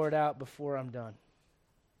time to pour it out before I'm done.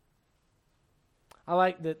 I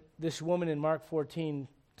like that this woman in Mark 14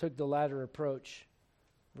 took the latter approach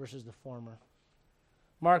versus the former.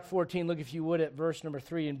 Mark 14, look if you would at verse number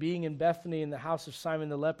 3. And being in Bethany in the house of Simon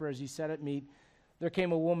the leper, as he sat at meat, there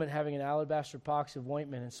came a woman having an alabaster box of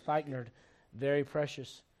ointment and spikenard, very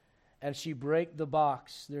precious. And she brake the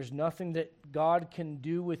box. There's nothing that God can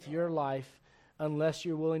do with your life unless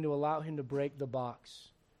you're willing to allow him to break the box.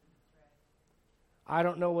 I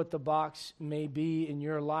don't know what the box may be in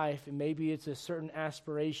your life. And maybe it's a certain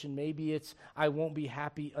aspiration. Maybe it's, I won't be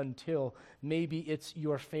happy until. Maybe it's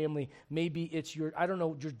your family. Maybe it's your, I don't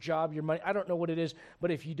know, your job, your money. I don't know what it is. But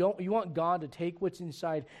if you want God to take what's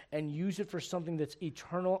inside and use it for something that's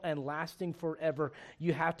eternal and lasting forever,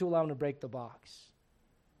 you have to allow him to break the box.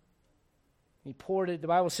 He poured it, the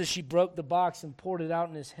Bible says she broke the box and poured it out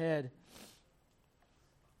in his head.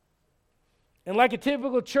 And like a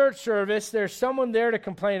typical church service, there's someone there to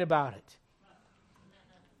complain about it.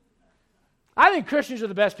 I think Christians are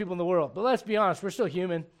the best people in the world, but let's be honest, we're still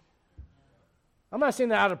human. I'm not saying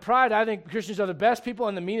that out of pride. I think Christians are the best people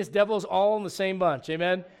and the meanest devils all in the same bunch.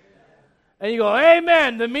 Amen? And you go,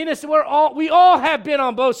 amen, the meanest, we all have been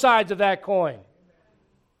on both sides of that coin.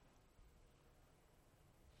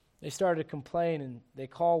 They started to complain, and they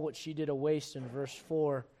call what she did a waste in verse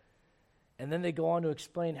 4. And then they go on to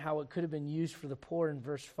explain how it could have been used for the poor in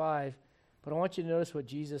verse 5. But I want you to notice what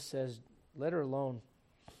Jesus says. Let her alone.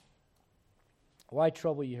 Why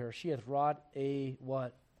trouble you her? She hath wrought a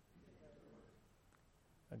what?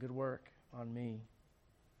 A good work on me.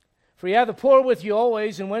 For ye have the poor with you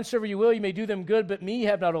always, and whensoever you will, you may do them good, but me you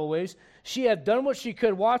have not always. She hath done what she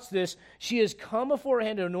could. Watch this. She has come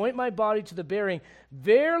beforehand to anoint my body to the burying.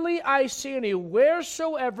 Verily I say unto you,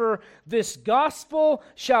 wheresoever this gospel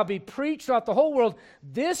shall be preached throughout the whole world,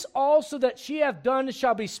 this also that she hath done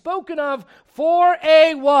shall be spoken of for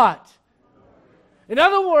a what? In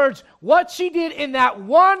other words, what she did in that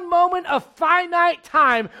one moment of finite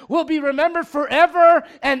time will be remembered forever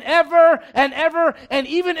and ever and ever. And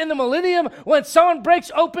even in the millennium, when someone breaks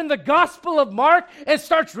open the Gospel of Mark and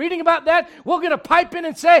starts reading about that, we're going to pipe in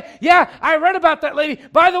and say, yeah, I read about that lady.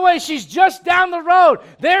 By the way, she's just down the road.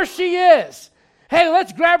 There she is. Hey,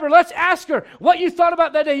 let's grab her. Let's ask her what you thought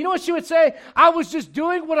about that day. You know what she would say? I was just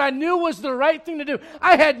doing what I knew was the right thing to do.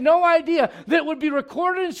 I had no idea that it would be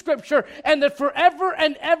recorded in Scripture and that forever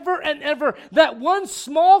and ever and ever, that one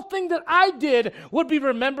small thing that I did would be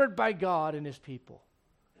remembered by God and his people.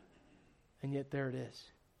 And yet there it is.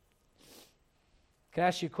 Can I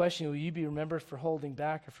ask you a question? Will you be remembered for holding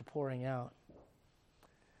back or for pouring out?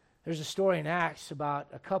 There's a story in Acts about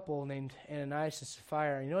a couple named Ananias and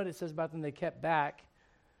Sapphira. You know what it says about them? They kept back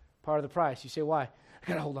part of the price. You say, why? I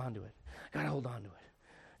got to hold on to it. Got to hold on to it.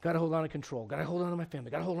 Got to hold on to control. Got to hold on to my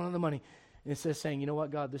family. Got to hold on to the money. And it says saying, you know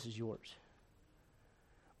what, God, this is yours.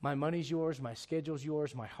 My money's yours, my schedule's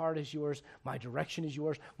yours, my heart is yours, my direction is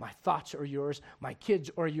yours, my thoughts are yours, my kids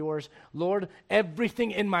are yours. Lord, everything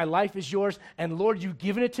in my life is yours, and Lord, you've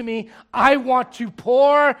given it to me. I want to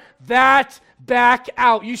pour that back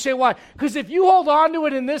out. You say, why? Because if you hold on to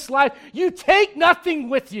it in this life, you take nothing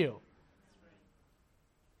with you.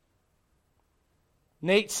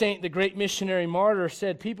 Nate Saint, the great missionary martyr,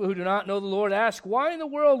 said, people who do not know the Lord ask, why in the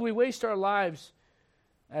world we waste our lives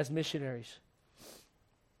as missionaries?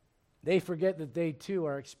 They forget that they too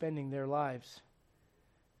are expending their lives.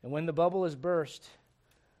 And when the bubble is burst,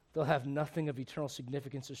 they'll have nothing of eternal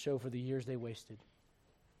significance to show for the years they wasted.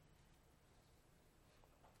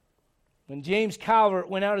 When James Calvert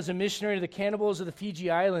went out as a missionary to the cannibals of the Fiji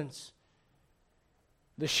Islands,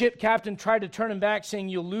 The ship captain tried to turn him back, saying,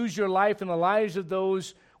 "You'll lose your life and the lives of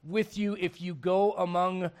those with you if you go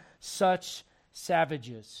among such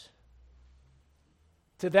savages."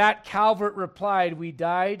 To that, Calvert replied, "We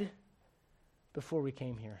died before we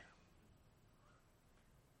came here."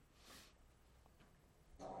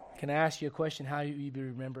 Can I ask you a question? How will you be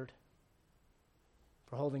remembered?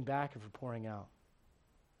 For holding back or for pouring out?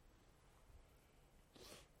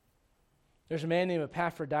 There's a man named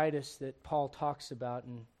Epaphroditus that Paul talks about,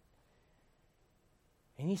 and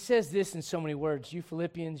he says this in so many words. "You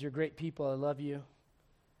Philippians, you're great people, I love you."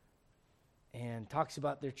 And talks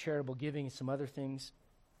about their charitable giving and some other things.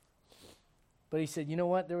 But he said, "You know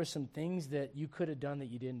what? There were some things that you could have done that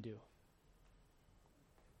you didn't do.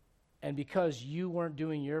 And because you weren't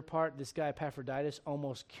doing your part, this guy Epaphroditus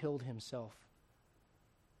almost killed himself.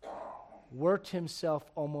 Worked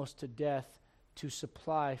himself almost to death to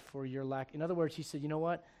supply for your lack." In other words, he said, you know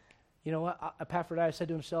what? Epaphroditus said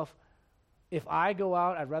to himself, if I go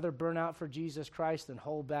out, I'd rather burn out for Jesus Christ than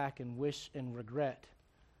hold back and wish and regret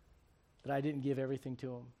that I didn't give everything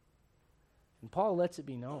to him. And Paul lets it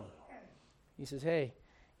be known. He says, hey,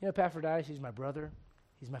 Epaphroditus, he's my brother.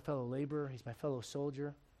 He's my fellow laborer. He's my fellow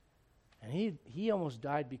soldier. And he almost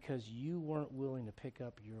died because you weren't willing to pick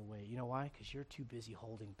up your weight. You know why? Because you're too busy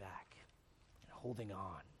holding back and holding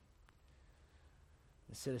on.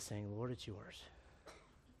 Instead of saying, Lord, it's yours.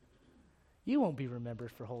 You won't be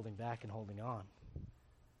remembered for holding back and holding on.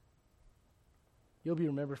 You'll be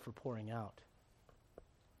remembered for pouring out.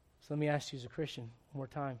 So let me ask you as a Christian one more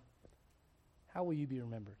time. How will you be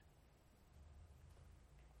remembered?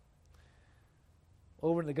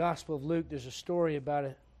 Over in the Gospel of Luke, there's a story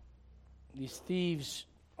about these thieves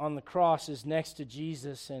on the crosses next to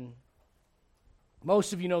Jesus. And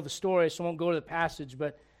most of you know the story, so I won't go to the passage,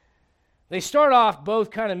 but they start off both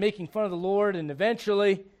kind of making fun of the Lord, and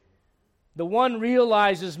eventually the one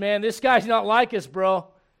realizes, man, this guy's not like us, bro.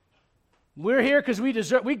 We're here because we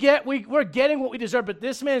deserve. We're getting what we deserve, but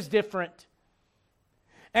this man's different.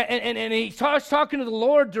 And he starts talking to the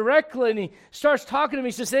Lord directly, and he starts talking to him.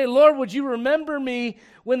 He says, hey, Lord, would you remember me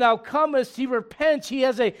when thou comest? He repents. He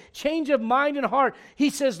has a change of mind and heart. He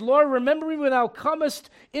says, Lord, remember me when thou comest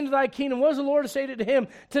into thy kingdom. What does the Lord say to him?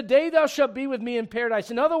 Today thou shalt be with me in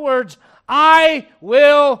paradise. In other words, I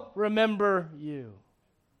will remember you.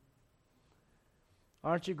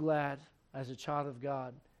 Aren't you glad, as a child of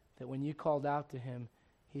God, that when you called out to him,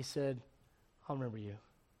 he said, I'll remember you.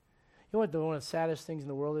 You know what one of the saddest things in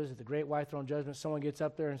the world is? At the great white throne judgment, someone gets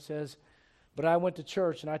up there and says, but I went to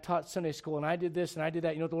church and I taught Sunday school and I did this and I did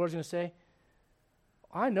that. You know what the Lord's going to say?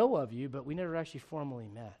 I know of you, but we never actually formally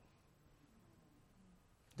met.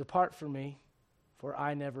 Depart from me, for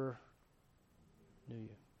I never knew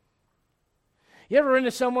you. You ever run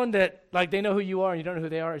into someone that, like, they know who you are and you don't know who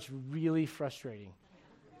they are? It's really frustrating.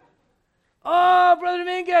 Oh, Brother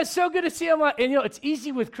Dominguez, so good to see you. And it's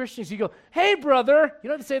easy with Christians. You go, hey, brother. You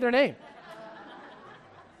don't have to say their name.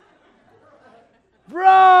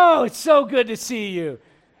 Bro, it's so good to see you.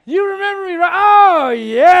 You remember me, right? Oh,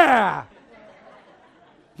 yeah.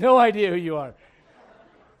 No idea who you are.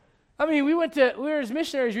 I mean, we were as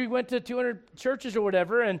missionaries, we went to 200 churches or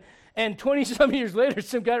whatever, and 20-some years later,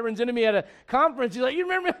 some guy runs into me at a conference. He's like, you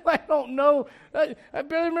remember me? I don't know. I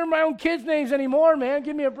barely remember my own kids' names anymore, man.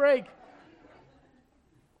 Give me a break.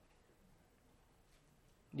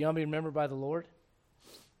 You want to be remembered by the Lord?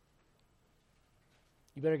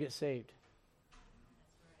 You better get saved.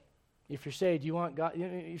 If you're saved, you want God.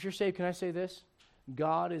 If you're saved, can I say this?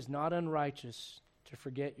 God is not unrighteous to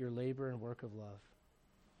forget your labor and work of love.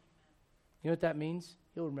 You know what that means?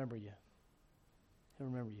 He'll remember you. He'll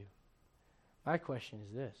remember you. My question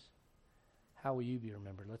is this. How will you be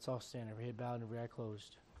remembered? Let's all stand, every head bowed and every eye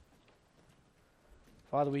closed.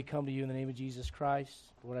 Father, we come to you in the name of Jesus Christ.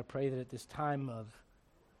 Lord, I pray that at this time of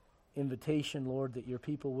invitation, Lord, that your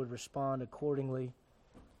people would respond accordingly,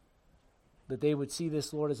 that they would see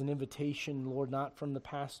this, Lord, as an invitation, Lord, not from the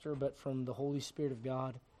pastor, but from the Holy Spirit of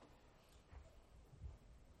God,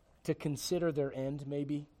 to consider their end,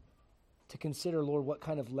 maybe, to consider, Lord, what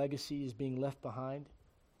kind of legacy is being left behind.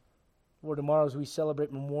 Lord, tomorrow as we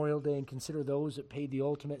celebrate Memorial Day and consider those that paid the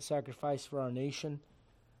ultimate sacrifice for our nation,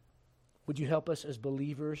 would you help us as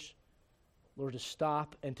believers, Lord, to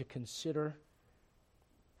stop and to consider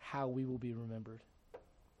how we will be remembered.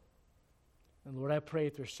 And Lord, I pray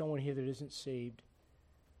if there's someone here that isn't saved,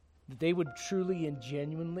 that they would truly and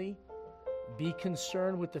genuinely be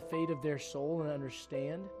concerned with the fate of their soul and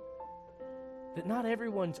understand that not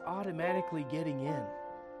everyone's automatically getting in.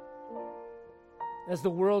 As the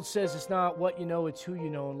world says, it's not what you know, it's who you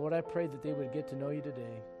know. And Lord, I pray that they would get to know you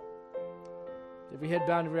today. Every head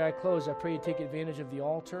bowed and every eye closed, I pray you take advantage of the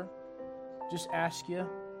altar. Just ask you.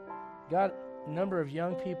 Got a number of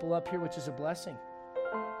young people up here, which is a blessing.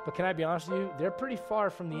 But can I be honest with you? They're pretty far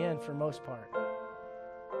from the end for most part.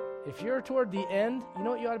 If you're toward the end, you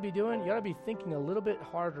know what you ought to be doing? You ought to be thinking a little bit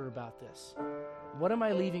harder about this. What am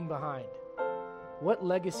I leaving behind? What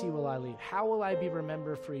legacy will I leave? How will I be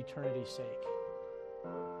remembered for eternity's sake?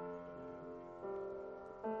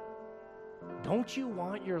 Don't you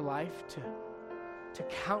want your life to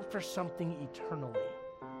count for something eternally?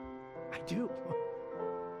 I do.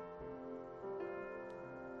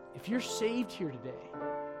 If you're saved here today,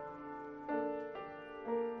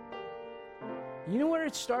 you know where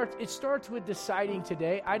it starts? It starts with deciding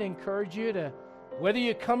today. I'd encourage you to, whether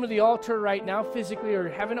you come to the altar right now physically or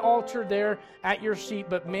have an altar there at your seat,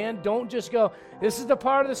 but man, don't just go, this is the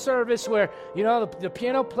part of the service where, you know, the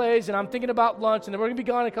piano plays and I'm thinking about lunch and then we're going to be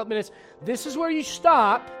gone in a couple minutes. This is where you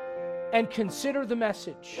stop and consider the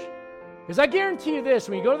message. Because I guarantee you this,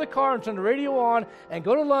 when you go to the car and turn the radio on and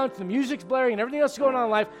go to lunch, the music's blaring and everything else is going on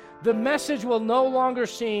in life, the message will no longer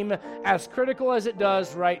seem as critical as it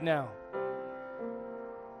does right now.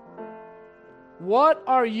 What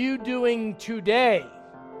are you doing today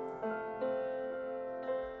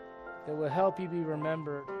that will help you be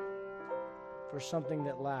remembered for something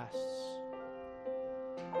that lasts?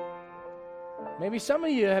 Maybe some of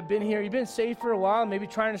you have been here, you've been saved for a while, maybe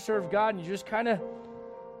trying to serve God, and you just kind of,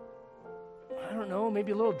 I don't know,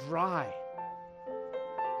 maybe a little dry.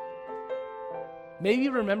 Maybe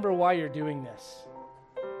remember why you're doing this.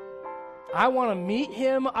 I want to meet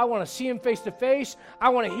him. I want to see him face to face. I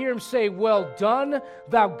want to hear him say, well done,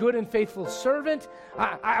 thou good and faithful servant.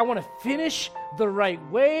 I want to finish the right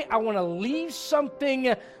way. I want to leave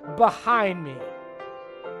something behind me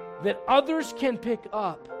that others can pick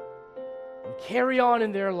up and carry on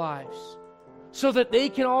in their lives so that they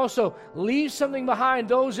can also leave something behind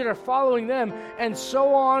those that are following them, and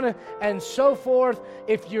so on and so forth.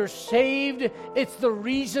 If you're saved, it's the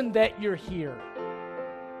reason that you're here.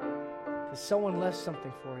 Because someone left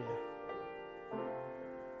something for you.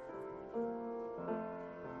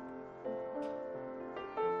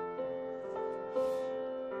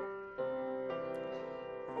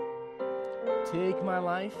 Take my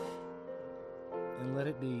life and let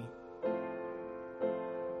it be.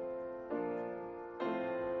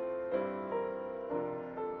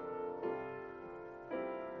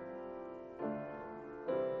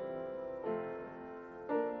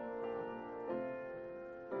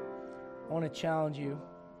 I want to challenge you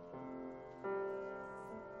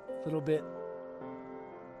a little bit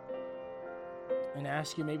and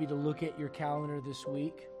ask you maybe to look at your calendar this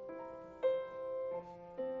week.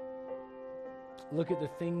 Look at the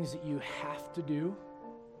things that you have to do.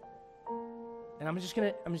 And I'm just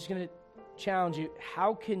gonna challenge you.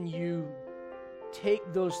 How can you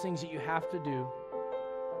take those things that you have to do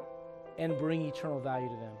and bring eternal value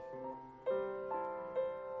to them?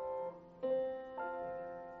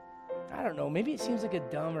 I don't know, maybe it seems like a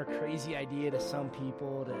dumb or crazy idea to some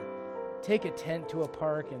people to take a tent to a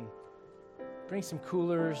park and bring some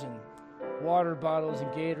coolers and water bottles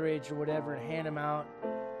and Gatorades or whatever and hand them out.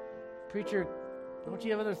 Preacher, don't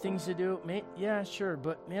you have other things to do? Yeah, sure,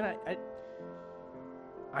 but man,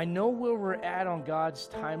 I know where we're at on God's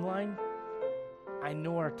timeline. I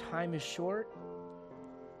know our time is short,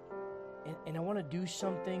 and I want to do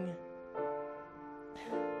something.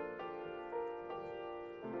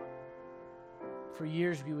 For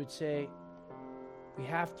years we would say, we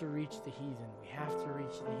have to reach the heathen. We have to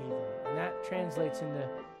reach the heathen. And that translates into,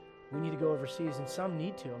 we need to go overseas, and some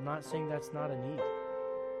need to. I'm not saying that's not a need.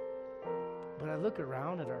 But I look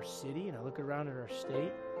around at our city, and I look around at our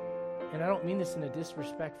state, and I don't mean this in a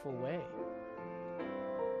disrespectful way.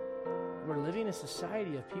 We're living in a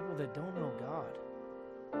society of people that don't know God.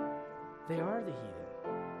 They are the heathen.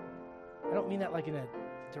 I don't mean that like in a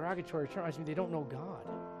derogatory term. I just mean they don't know God.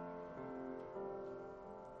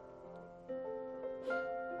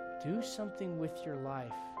 Do something with your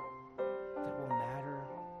life that will matter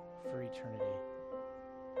for eternity.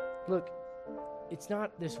 Look, it's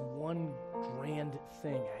not this one grand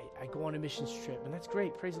thing. I go on a missions trip, and that's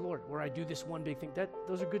great, praise the Lord, where I do this one big thing.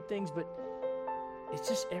 Those are good things, but it's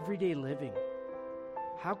just everyday living.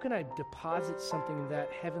 How can I deposit something in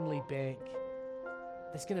that heavenly bank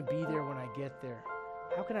that's going to be there when I get there?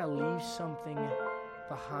 How can I leave something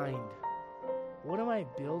behind? What am I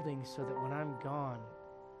building so that when I'm gone,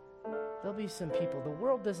 there'll be some people. The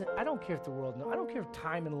world doesn't, I don't care if the world knows. I don't care if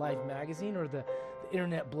Time and Life magazine or the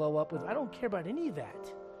internet blow up with. I don't care about any of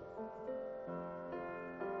that.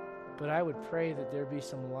 But I would pray that there be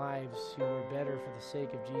some lives who are better for the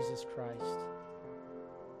sake of Jesus Christ.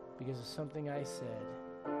 because of something I said,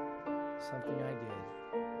 something I did.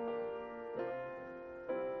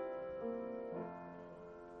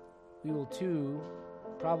 We will too,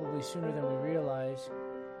 probably sooner than we realize,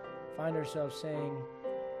 find ourselves saying,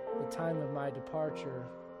 the time of my departure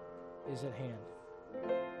is at hand.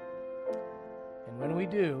 And when we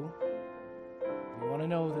do, we want to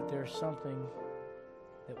know that there's something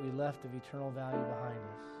that we left of eternal value behind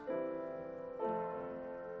us.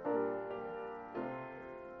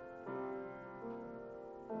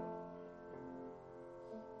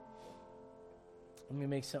 Let me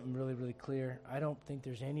make something really, really clear. I don't think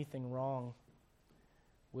there's anything wrong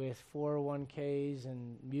with 401ks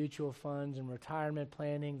and mutual funds and retirement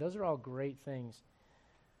planning. Those are all great things.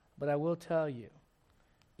 But I will tell you,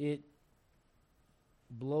 it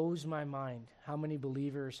blows my mind how many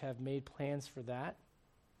believers have made plans for that.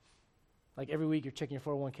 Like every week you're checking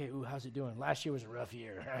your 401k. Ooh, how's it doing? Last year was a rough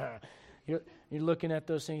year. You're looking at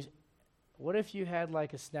those things. What if you had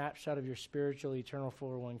like a snapshot of your spiritual eternal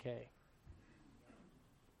 401k?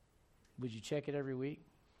 Would you check it every week?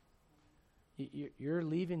 You're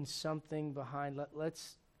leaving something behind.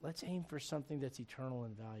 Let's aim for something that's eternal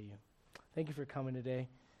in value. Thank you for coming today.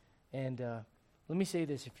 And let me say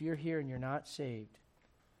this. If you're here and you're not saved,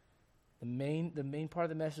 the main part of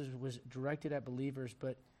the message was directed at believers,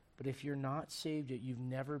 but if you're not saved yet, you've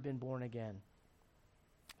never been born again,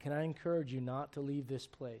 can I encourage you not to leave this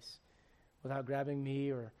place without grabbing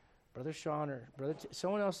me or Brother Sean or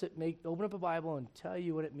someone else that may open up a Bible and tell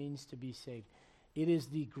you what it means to be saved. It is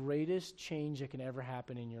the greatest change that can ever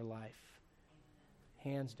happen in your life,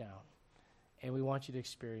 hands down. And we want you to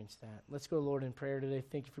experience that. Let's go to the Lord in prayer today.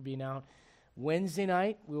 Thank you for being out. Wednesday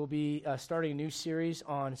night, we will be starting a new series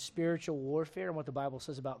on spiritual warfare and what the Bible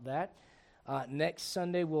says about that. Next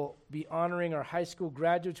Sunday, we'll be honoring our high school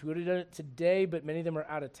graduates. We would have done it today, but many of them are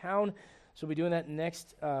out of town. So we'll be doing that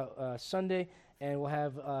next Sunday. And we'll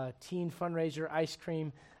have teen fundraiser, ice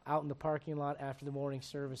cream out in the parking lot after the morning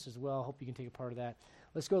service as well. Hope you can take a part of that.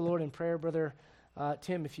 Let's go, Lord, in prayer. Brother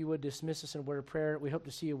Tim, if you would dismiss us in a word of prayer. We hope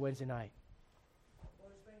to see you Wednesday night.